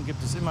 Regengüssen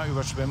gibt es immer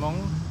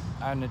Überschwemmungen.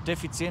 Eine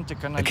defiziente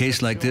A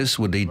case like this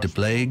would lead to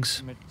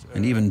plagues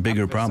and even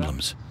bigger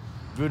problems.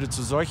 Würde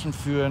zu Seuchen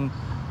führen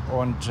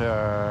und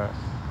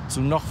zu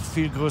noch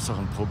viel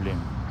größeren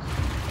Problemen.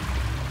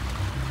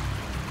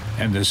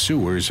 And the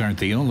sewers aren't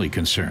the only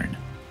concern.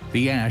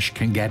 The ash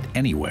can get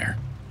anywhere.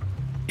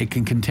 It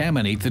can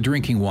contaminate the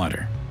drinking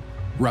water,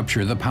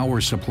 rupture the power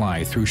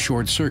supply through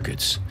short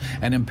circuits,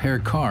 and impair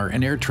car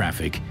and air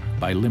traffic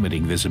by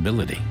limiting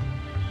visibility.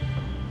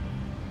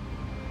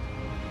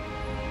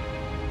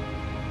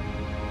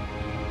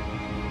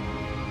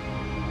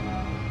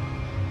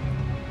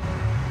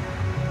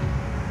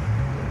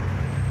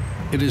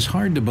 It is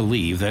hard to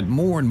believe that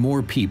more and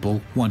more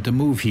people want to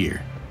move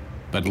here.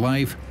 But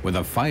life with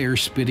a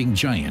fire-spitting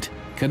giant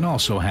can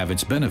also have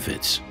its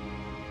benefits.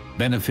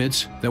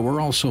 Benefits that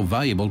were also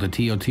valuable to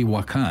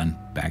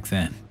Teotihuacan back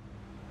then.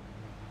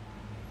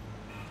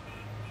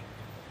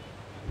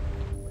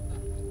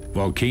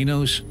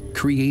 Volcanoes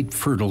create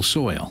fertile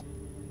soil.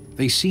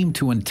 They seem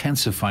to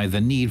intensify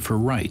the need for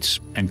rites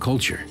and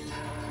culture.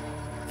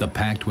 The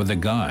pact with the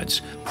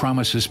gods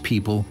promises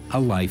people a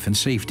life and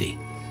safety.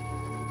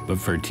 But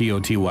for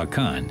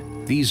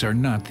Teotihuacan, these are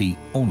not the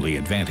only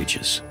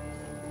advantages.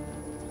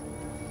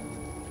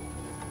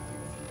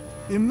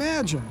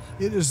 Imagine,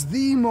 it is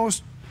the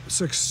most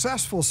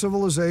successful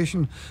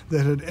civilization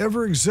that had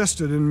ever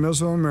existed in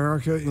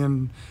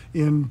Mesoamerica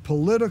in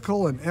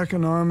political and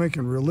economic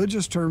and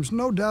religious terms,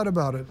 no doubt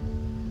about it.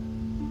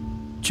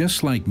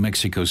 Just like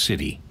Mexico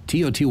City,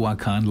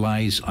 Teotihuacan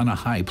lies on a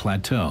high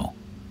plateau,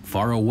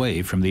 far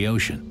away from the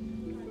ocean.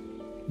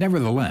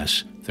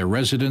 Nevertheless, the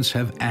residents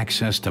have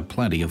access to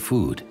plenty of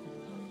food.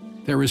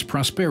 There is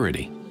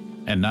prosperity,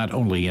 and not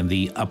only in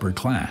the upper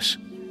class.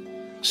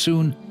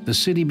 Soon, the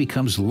city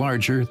becomes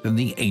larger than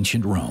the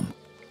ancient Rome.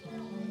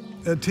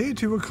 At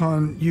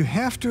Teotihuacan, you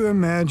have to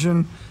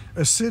imagine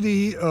a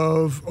city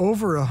of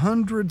over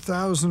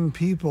 100,000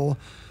 people,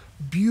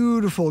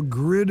 beautiful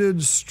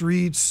gridded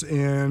streets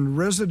and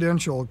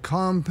residential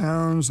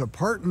compounds,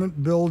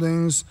 apartment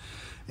buildings,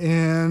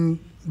 and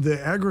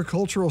the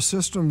agricultural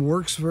system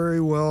works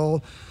very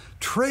well.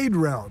 Trade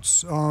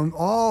routes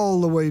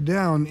all the way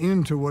down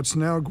into what's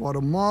now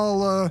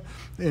Guatemala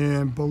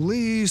and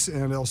Belize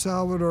and El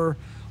Salvador,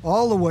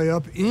 all the way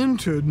up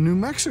into New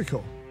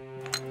Mexico.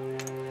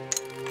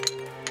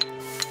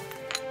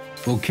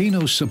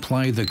 Volcanoes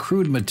supply the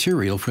crude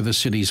material for the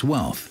city's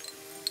wealth.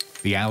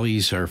 The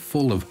alleys are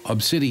full of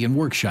obsidian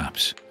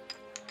workshops.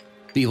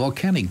 The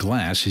volcanic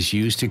glass is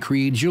used to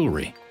create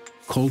jewelry,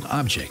 cold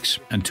objects,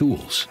 and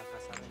tools.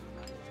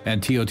 And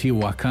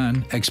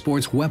Teotihuacan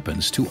exports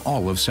weapons to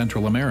all of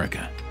Central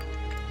America.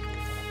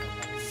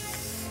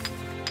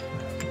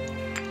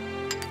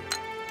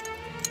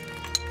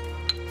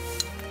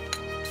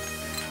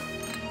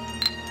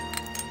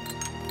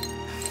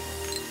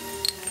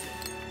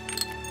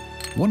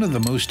 One of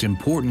the most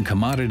important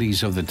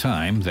commodities of the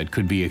time that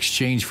could be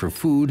exchanged for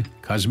food,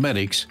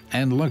 cosmetics,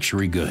 and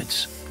luxury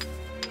goods.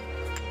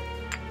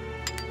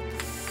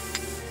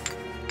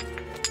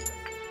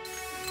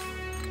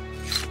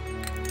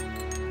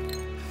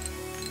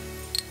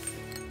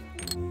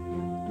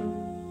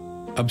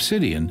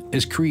 Obsidian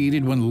is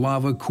created when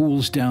lava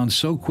cools down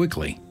so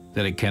quickly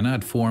that it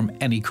cannot form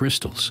any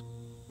crystals.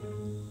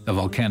 The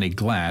volcanic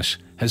glass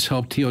has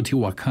helped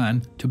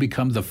Teotihuacan to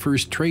become the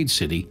first trade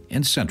city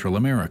in Central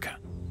America.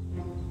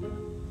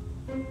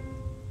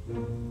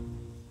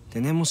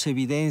 We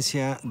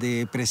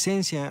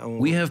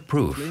have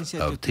proof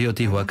of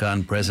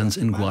Teotihuacan presence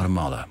in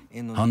Guatemala,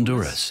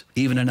 Honduras,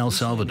 even in El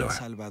Salvador.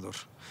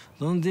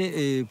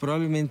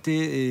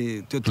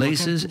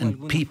 Places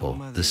and people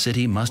the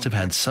city must have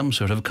had some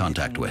sort of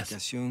contact with.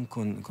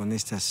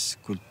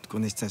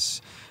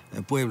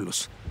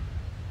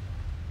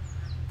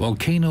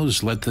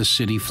 Volcanoes let the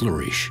city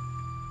flourish.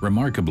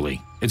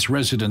 Remarkably, its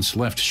residents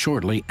left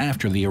shortly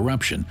after the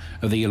eruption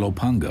of the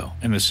Ilopango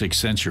in the 6th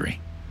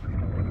century.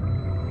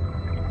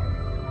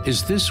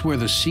 Is this where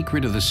the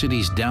secret of the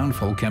city's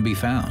downfall can be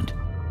found,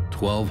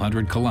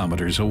 1,200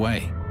 kilometers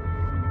away?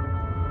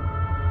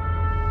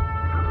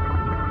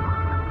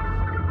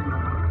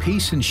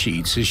 Peace and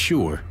Sheets is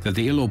sure that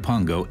the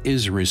Ilopango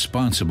is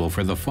responsible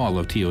for the fall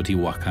of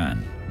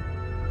Teotihuacan.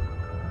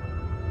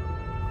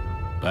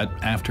 But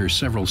after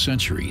several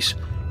centuries,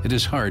 it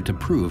is hard to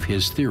prove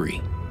his theory.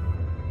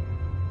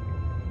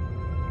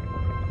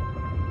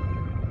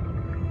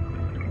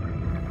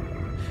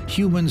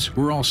 Humans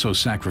were also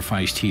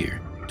sacrificed here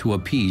to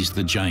appease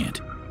the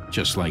giant,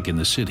 just like in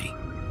the city.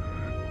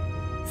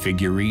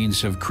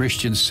 Figurines of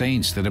Christian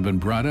saints that have been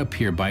brought up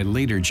here by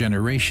later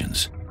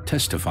generations,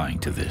 testifying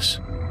to this.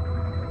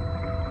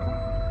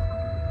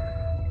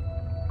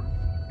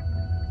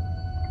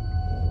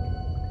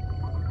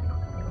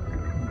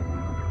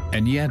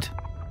 And yet,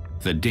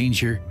 the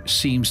danger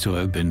seems to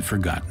have been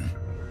forgotten.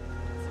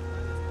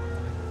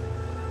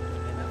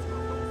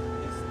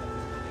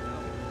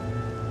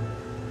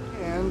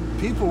 And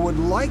people would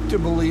like to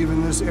believe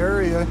in this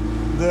area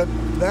that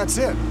that's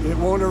it. It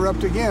won't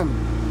erupt again.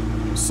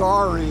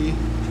 Sorry.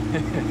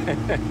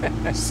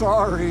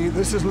 Sorry,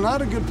 this is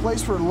not a good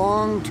place for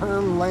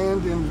long-term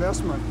land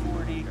investment.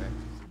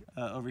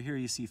 Over here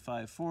you see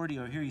 540,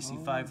 over here you see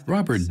 536.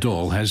 Robert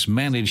Dole has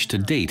managed to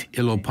date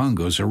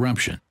Ilopango's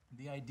eruption.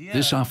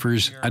 This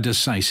offers a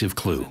decisive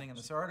clue.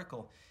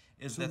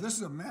 So this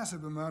is a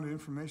massive amount of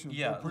information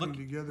we're putting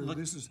together.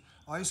 This is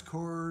ice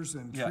cores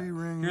and tree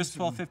rings. Here's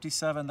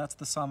 1257, that's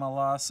the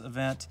Samalas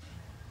event.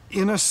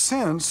 In a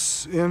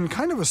sense, in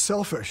kind of a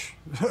selfish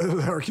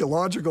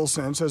archaeological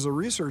sense, as a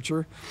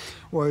researcher,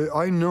 well,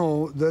 I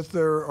know that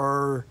there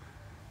are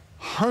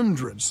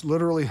hundreds,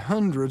 literally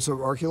hundreds of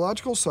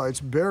archaeological sites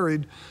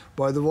buried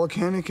by the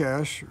volcanic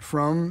ash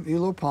from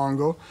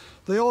Ilopango.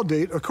 They all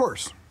date, of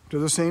course, to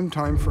the same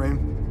time frame.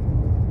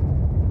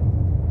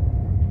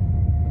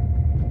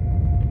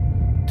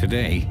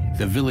 Today,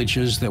 the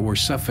villages that were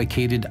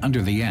suffocated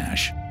under the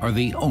ash are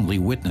the only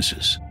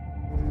witnesses.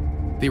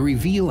 They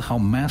reveal how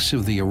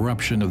massive the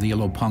eruption of the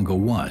Ilopango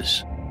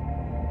was.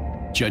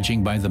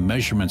 Judging by the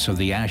measurements of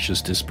the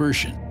ash's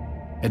dispersion,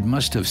 it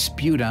must have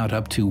spewed out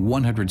up to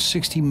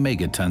 160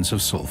 megatons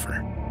of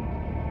sulfur.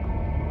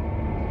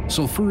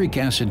 Sulfuric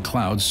acid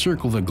clouds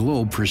circle the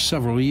globe for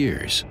several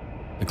years.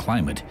 The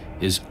climate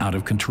is out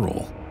of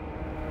control.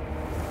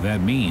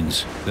 That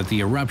means that the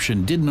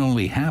eruption didn't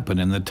only happen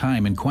in the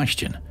time in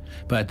question,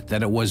 but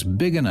that it was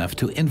big enough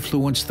to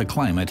influence the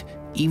climate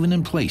even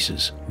in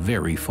places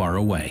very far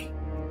away.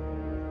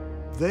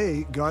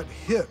 They got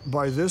hit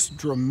by this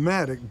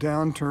dramatic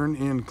downturn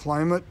in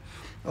climate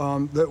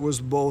that was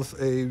both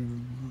a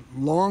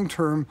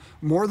long-term,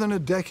 more than a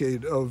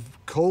decade of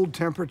cold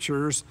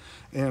temperatures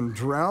and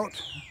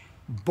drought.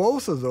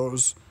 Both of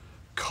those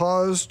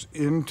caused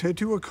in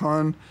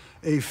Teotihuacan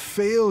a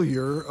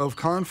failure of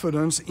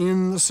confidence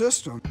in the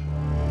system.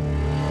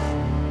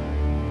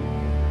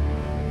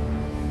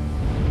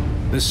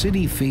 The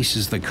city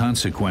faces the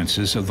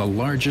consequences of the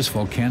largest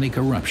volcanic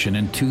eruption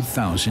in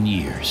 2,000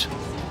 years.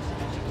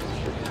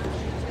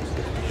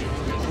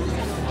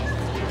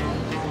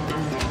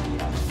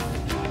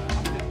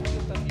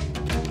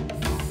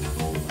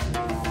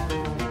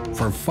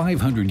 For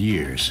 500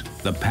 years,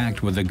 the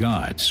pact with the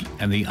gods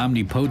and the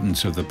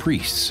omnipotence of the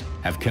priests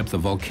have kept the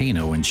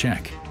volcano in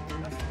check.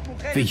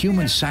 The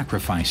human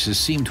sacrifices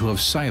seem to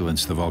have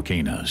silenced the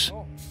volcanoes.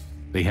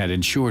 They had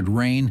ensured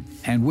rain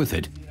and with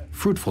it,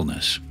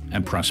 fruitfulness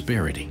and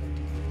prosperity.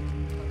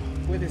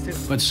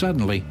 But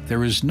suddenly,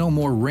 there is no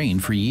more rain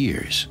for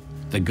years.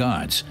 The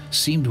gods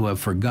seem to have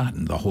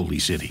forgotten the holy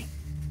city.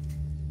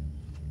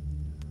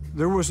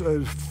 There was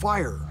a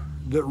fire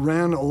that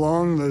ran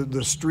along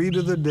the street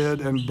of the dead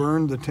and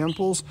burned the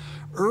temples.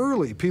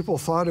 Early, people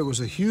thought it was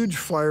a huge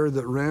fire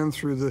that ran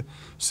through the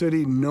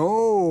city.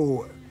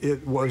 No,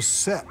 it was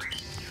set.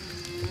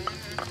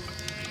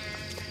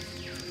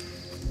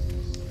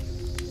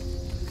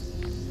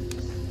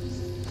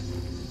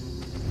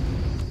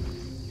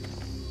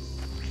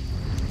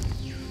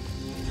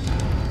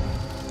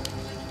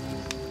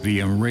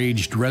 The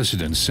enraged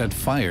residents set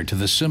fire to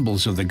the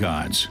symbols of the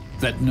gods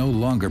that no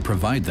longer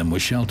provide them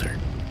with shelter.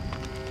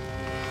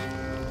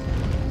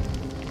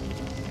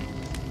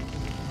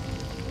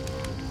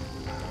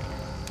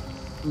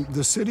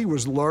 The city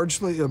was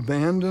largely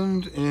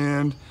abandoned,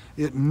 and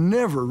it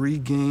never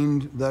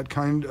regained that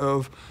kind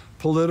of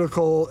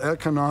political,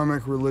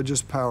 economic,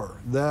 religious power.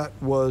 That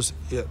was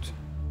it.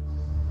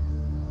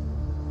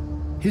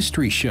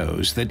 History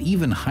shows that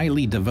even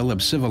highly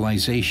developed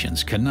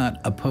civilizations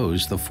cannot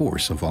oppose the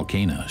force of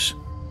volcanoes.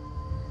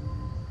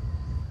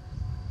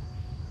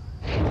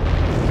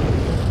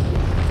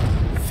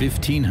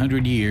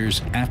 "1,500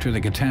 years after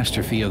the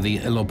catastrophe of the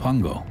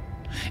Ilopango,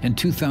 in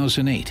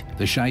 2008,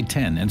 the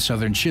Chai-10 in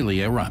southern Chile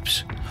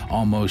erupts,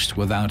 almost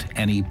without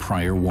any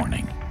prior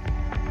warning.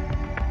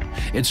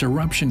 Its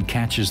eruption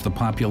catches the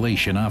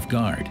population off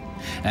guard,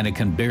 and it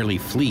can barely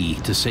flee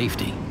to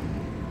safety.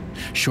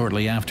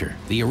 Shortly after,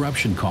 the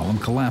eruption column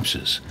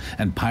collapses,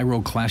 and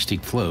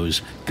pyroclastic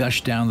flows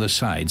gush down the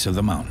sides of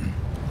the mountain.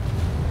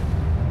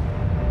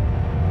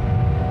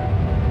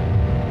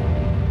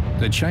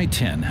 The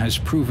Chai-10 has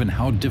proven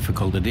how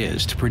difficult it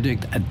is to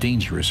predict a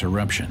dangerous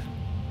eruption.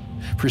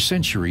 For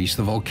centuries,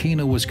 the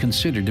volcano was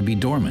considered to be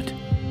dormant.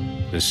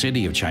 The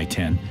city of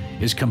Chai-10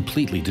 is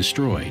completely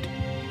destroyed.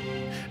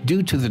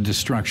 Due to the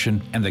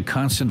destruction and the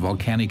constant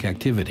volcanic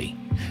activity,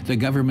 the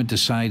government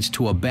decides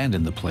to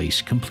abandon the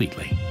place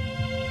completely.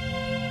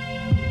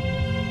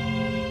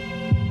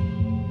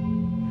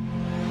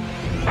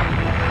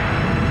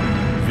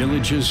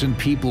 Villages and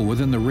people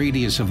within the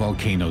radius of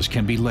volcanoes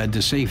can be led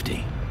to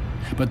safety.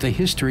 But the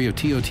history of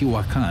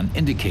Teotihuacan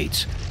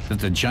indicates that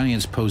the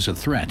giants pose a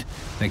threat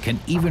that can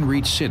even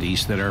reach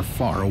cities that are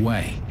far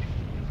away.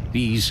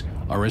 These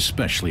are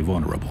especially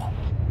vulnerable.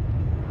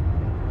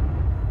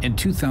 In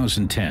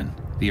 2010,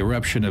 the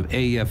eruption of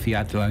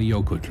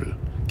Eyjafjallajökull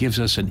gives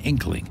us an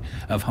inkling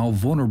of how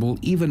vulnerable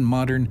even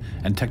modern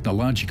and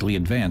technologically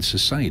advanced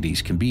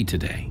societies can be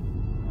today.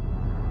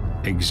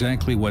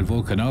 Exactly what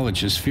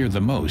volcanologists fear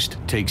the most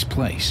takes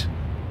place.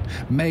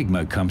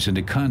 Magma comes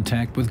into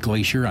contact with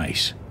glacier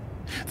ice.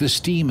 The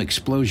steam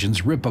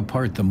explosions rip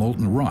apart the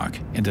molten rock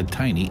into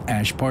tiny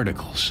ash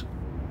particles.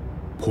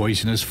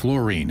 Poisonous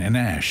fluorine and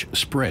ash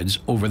spreads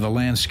over the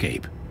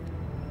landscape.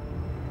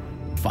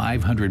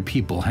 500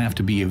 people have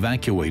to be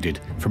evacuated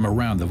from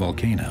around the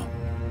volcano.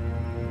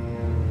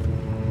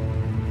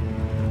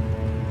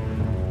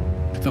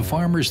 The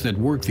farmers that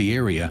work the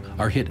area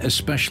are hit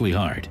especially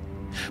hard,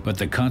 but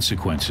the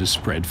consequences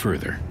spread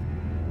further.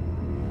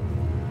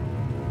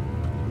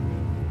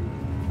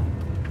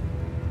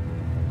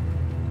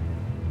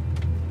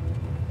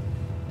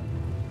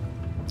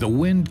 The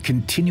wind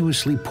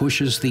continuously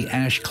pushes the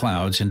ash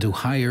clouds into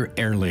higher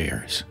air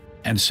layers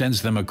and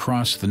sends them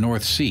across the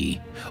North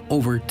Sea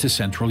over to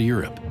Central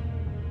Europe.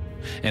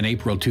 In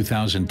April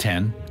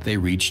 2010, they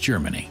reached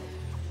Germany.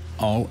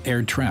 All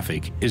air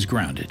traffic is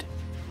grounded.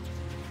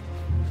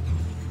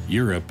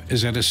 Europe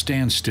is at a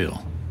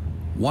standstill.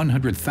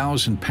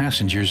 100,000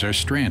 passengers are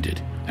stranded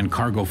and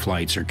cargo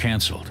flights are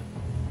canceled.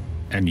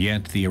 And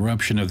yet the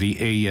eruption of the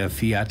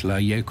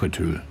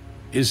Eyjafjallajökull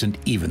isn't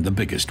even the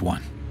biggest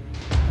one.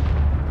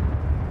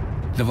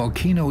 The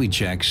volcano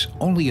ejects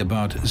only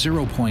about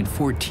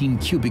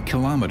 0.14 cubic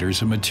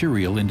kilometers of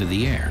material into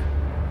the air.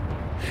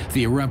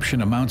 The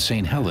eruption of Mount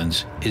St.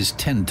 Helens is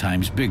 10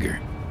 times bigger,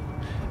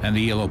 and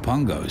the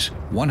Ilopongos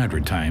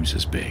 100 times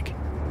as big.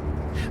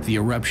 The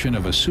eruption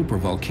of a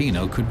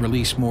supervolcano could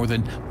release more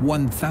than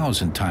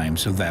 1,000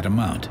 times of that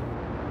amount.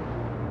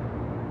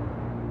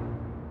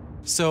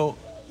 So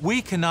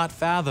we cannot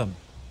fathom,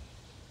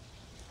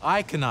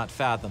 I cannot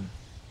fathom,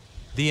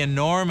 the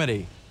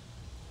enormity,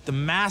 the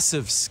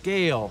massive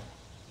scale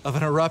of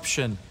an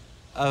eruption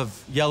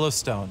of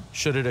Yellowstone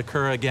should it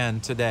occur again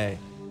today.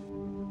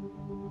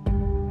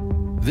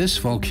 This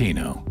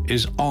volcano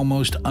is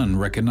almost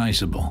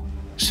unrecognizable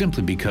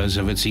simply because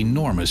of its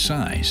enormous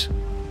size.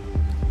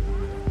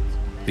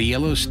 The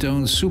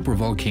Yellowstone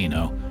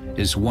supervolcano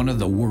is one of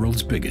the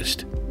world's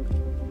biggest.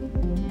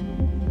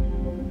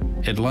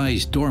 It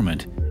lies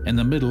dormant in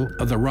the middle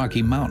of the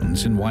Rocky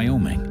Mountains in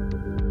Wyoming.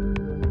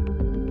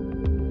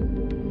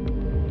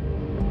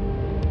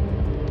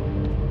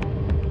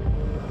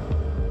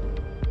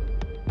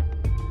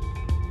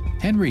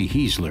 Henry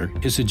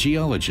Heisler is a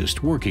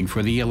geologist working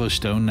for the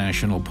Yellowstone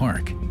National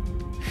Park.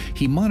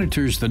 He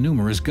monitors the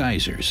numerous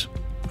geysers,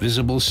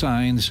 visible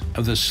signs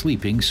of the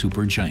sleeping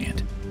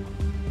supergiant.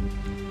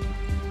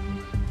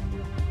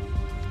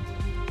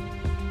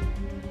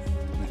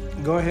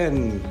 Go ahead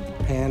and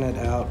pan it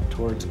out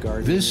towards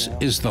Garden. This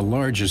is the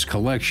largest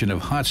collection of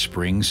hot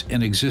springs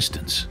in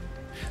existence.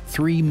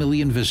 3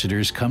 million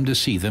visitors come to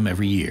see them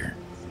every year.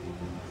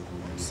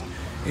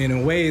 In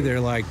a way, they're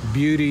like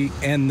Beauty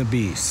and the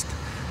Beast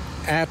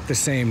at the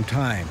same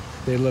time.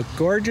 They look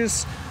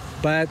gorgeous,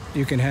 but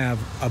you can have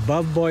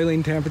above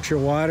boiling temperature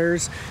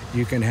waters,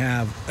 you can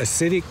have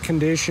acidic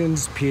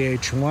conditions,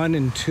 pH 1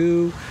 and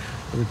 2,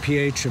 the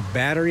pH of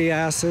battery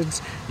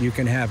acids, you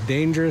can have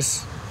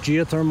dangerous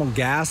geothermal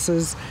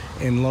gases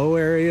in low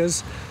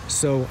areas.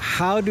 So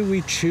how do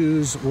we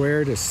choose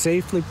where to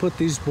safely put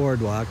these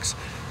boardwalks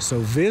so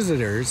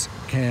visitors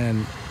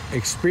can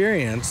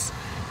experience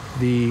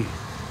the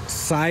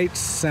sights,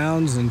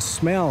 sounds, and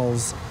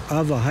smells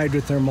of a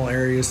hydrothermal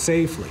area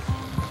safely?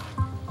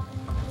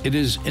 It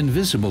is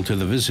invisible to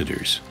the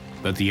visitors,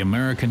 but the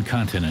American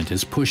continent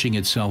is pushing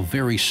itself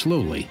very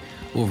slowly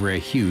over a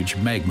huge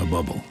magma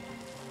bubble.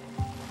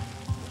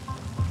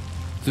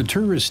 The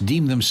tourists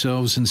deem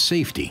themselves in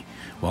safety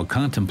while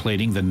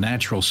contemplating the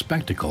natural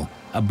spectacle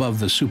above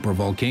the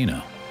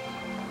supervolcano.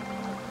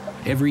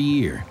 Every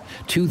year,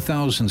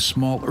 2,000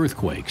 small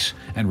earthquakes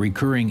and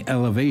recurring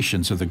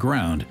elevations of the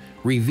ground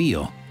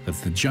reveal that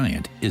the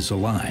giant is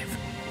alive.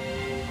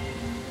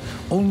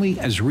 Only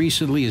as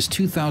recently as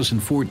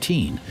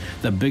 2014,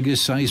 the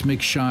biggest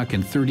seismic shock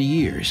in 30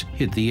 years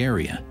hit the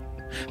area,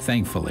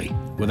 thankfully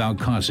without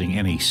causing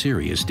any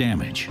serious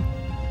damage.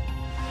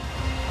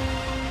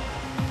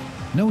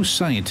 No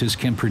scientist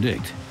can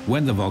predict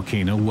when the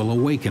volcano will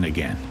awaken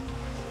again.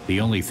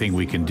 The only thing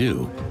we can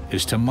do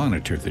is to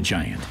monitor the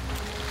giant.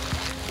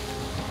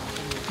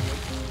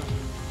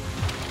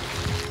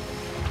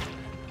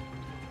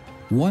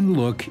 One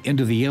look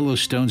into the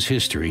Yellowstone's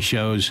history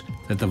shows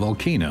that the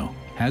volcano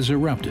has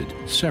erupted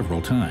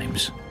several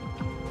times.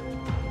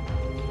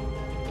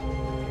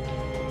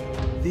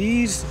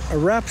 These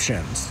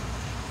eruptions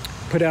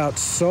put out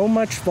so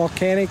much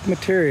volcanic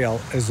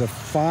material as a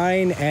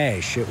fine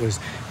ash. It was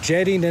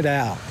jetting it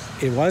out.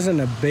 It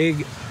wasn't a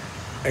big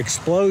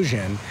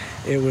explosion.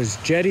 It was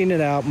jetting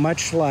it out,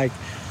 much like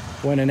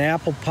when an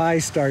apple pie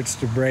starts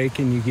to break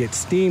and you get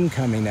steam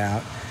coming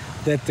out,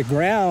 that the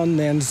ground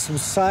then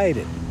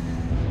subsided.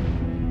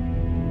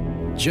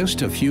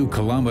 Just a few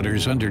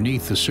kilometers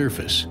underneath the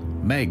surface,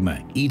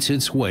 magma eats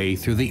its way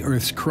through the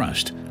Earth's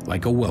crust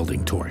like a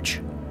welding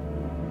torch.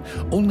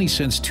 Only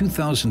since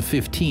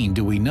 2015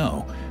 do we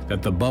know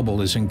that the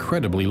bubble is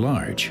incredibly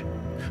large,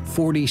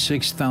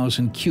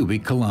 46,000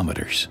 cubic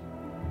kilometers.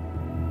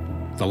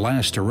 The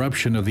last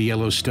eruption of the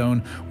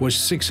Yellowstone was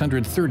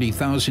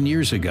 630,000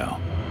 years ago.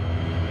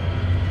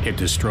 It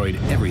destroyed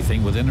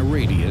everything within a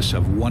radius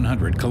of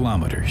 100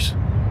 kilometers.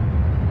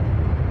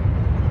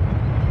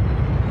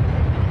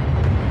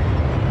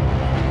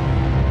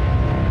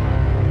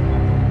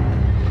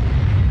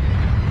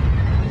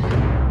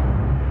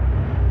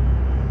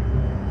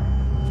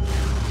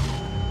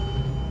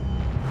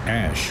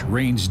 Ash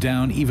rains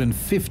down even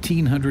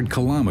 1,500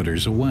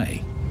 kilometers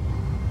away.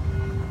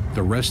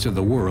 The rest of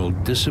the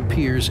world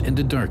disappears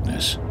into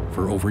darkness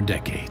for over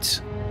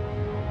decades.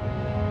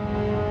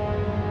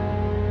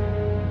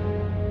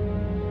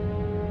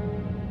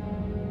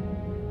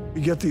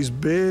 You get these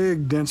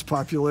big, dense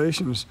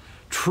populations,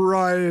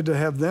 try to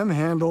have them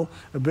handle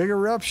a big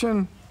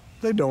eruption,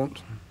 they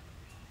don't.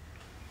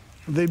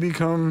 They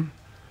become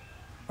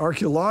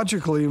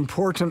archaeologically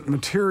important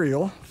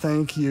material,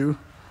 thank you,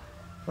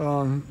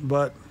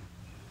 but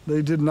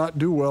they did not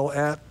do well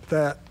at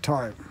that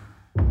time.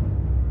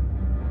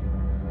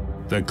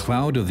 The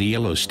cloud of the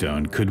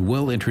Yellowstone could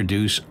well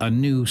introduce a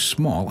new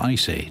small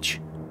ice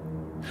age.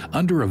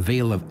 Under a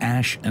veil of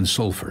ash and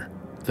sulfur,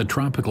 the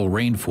tropical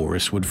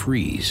rainforest would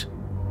freeze.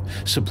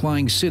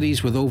 Supplying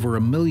cities with over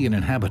 1 million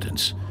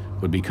inhabitants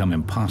would become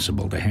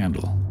impossible to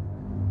handle.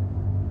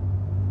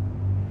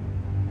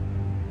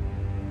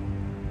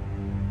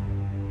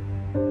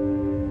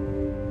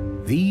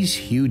 These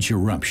huge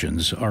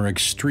eruptions are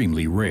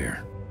extremely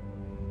rare.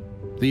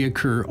 They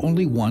occur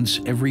only once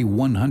every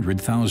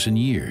 100,000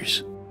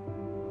 years.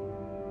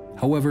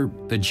 However,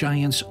 the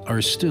giants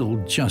are still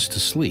just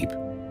asleep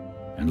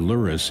and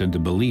lure us into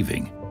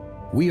believing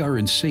we are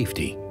in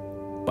safety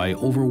by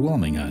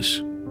overwhelming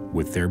us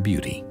with their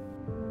beauty.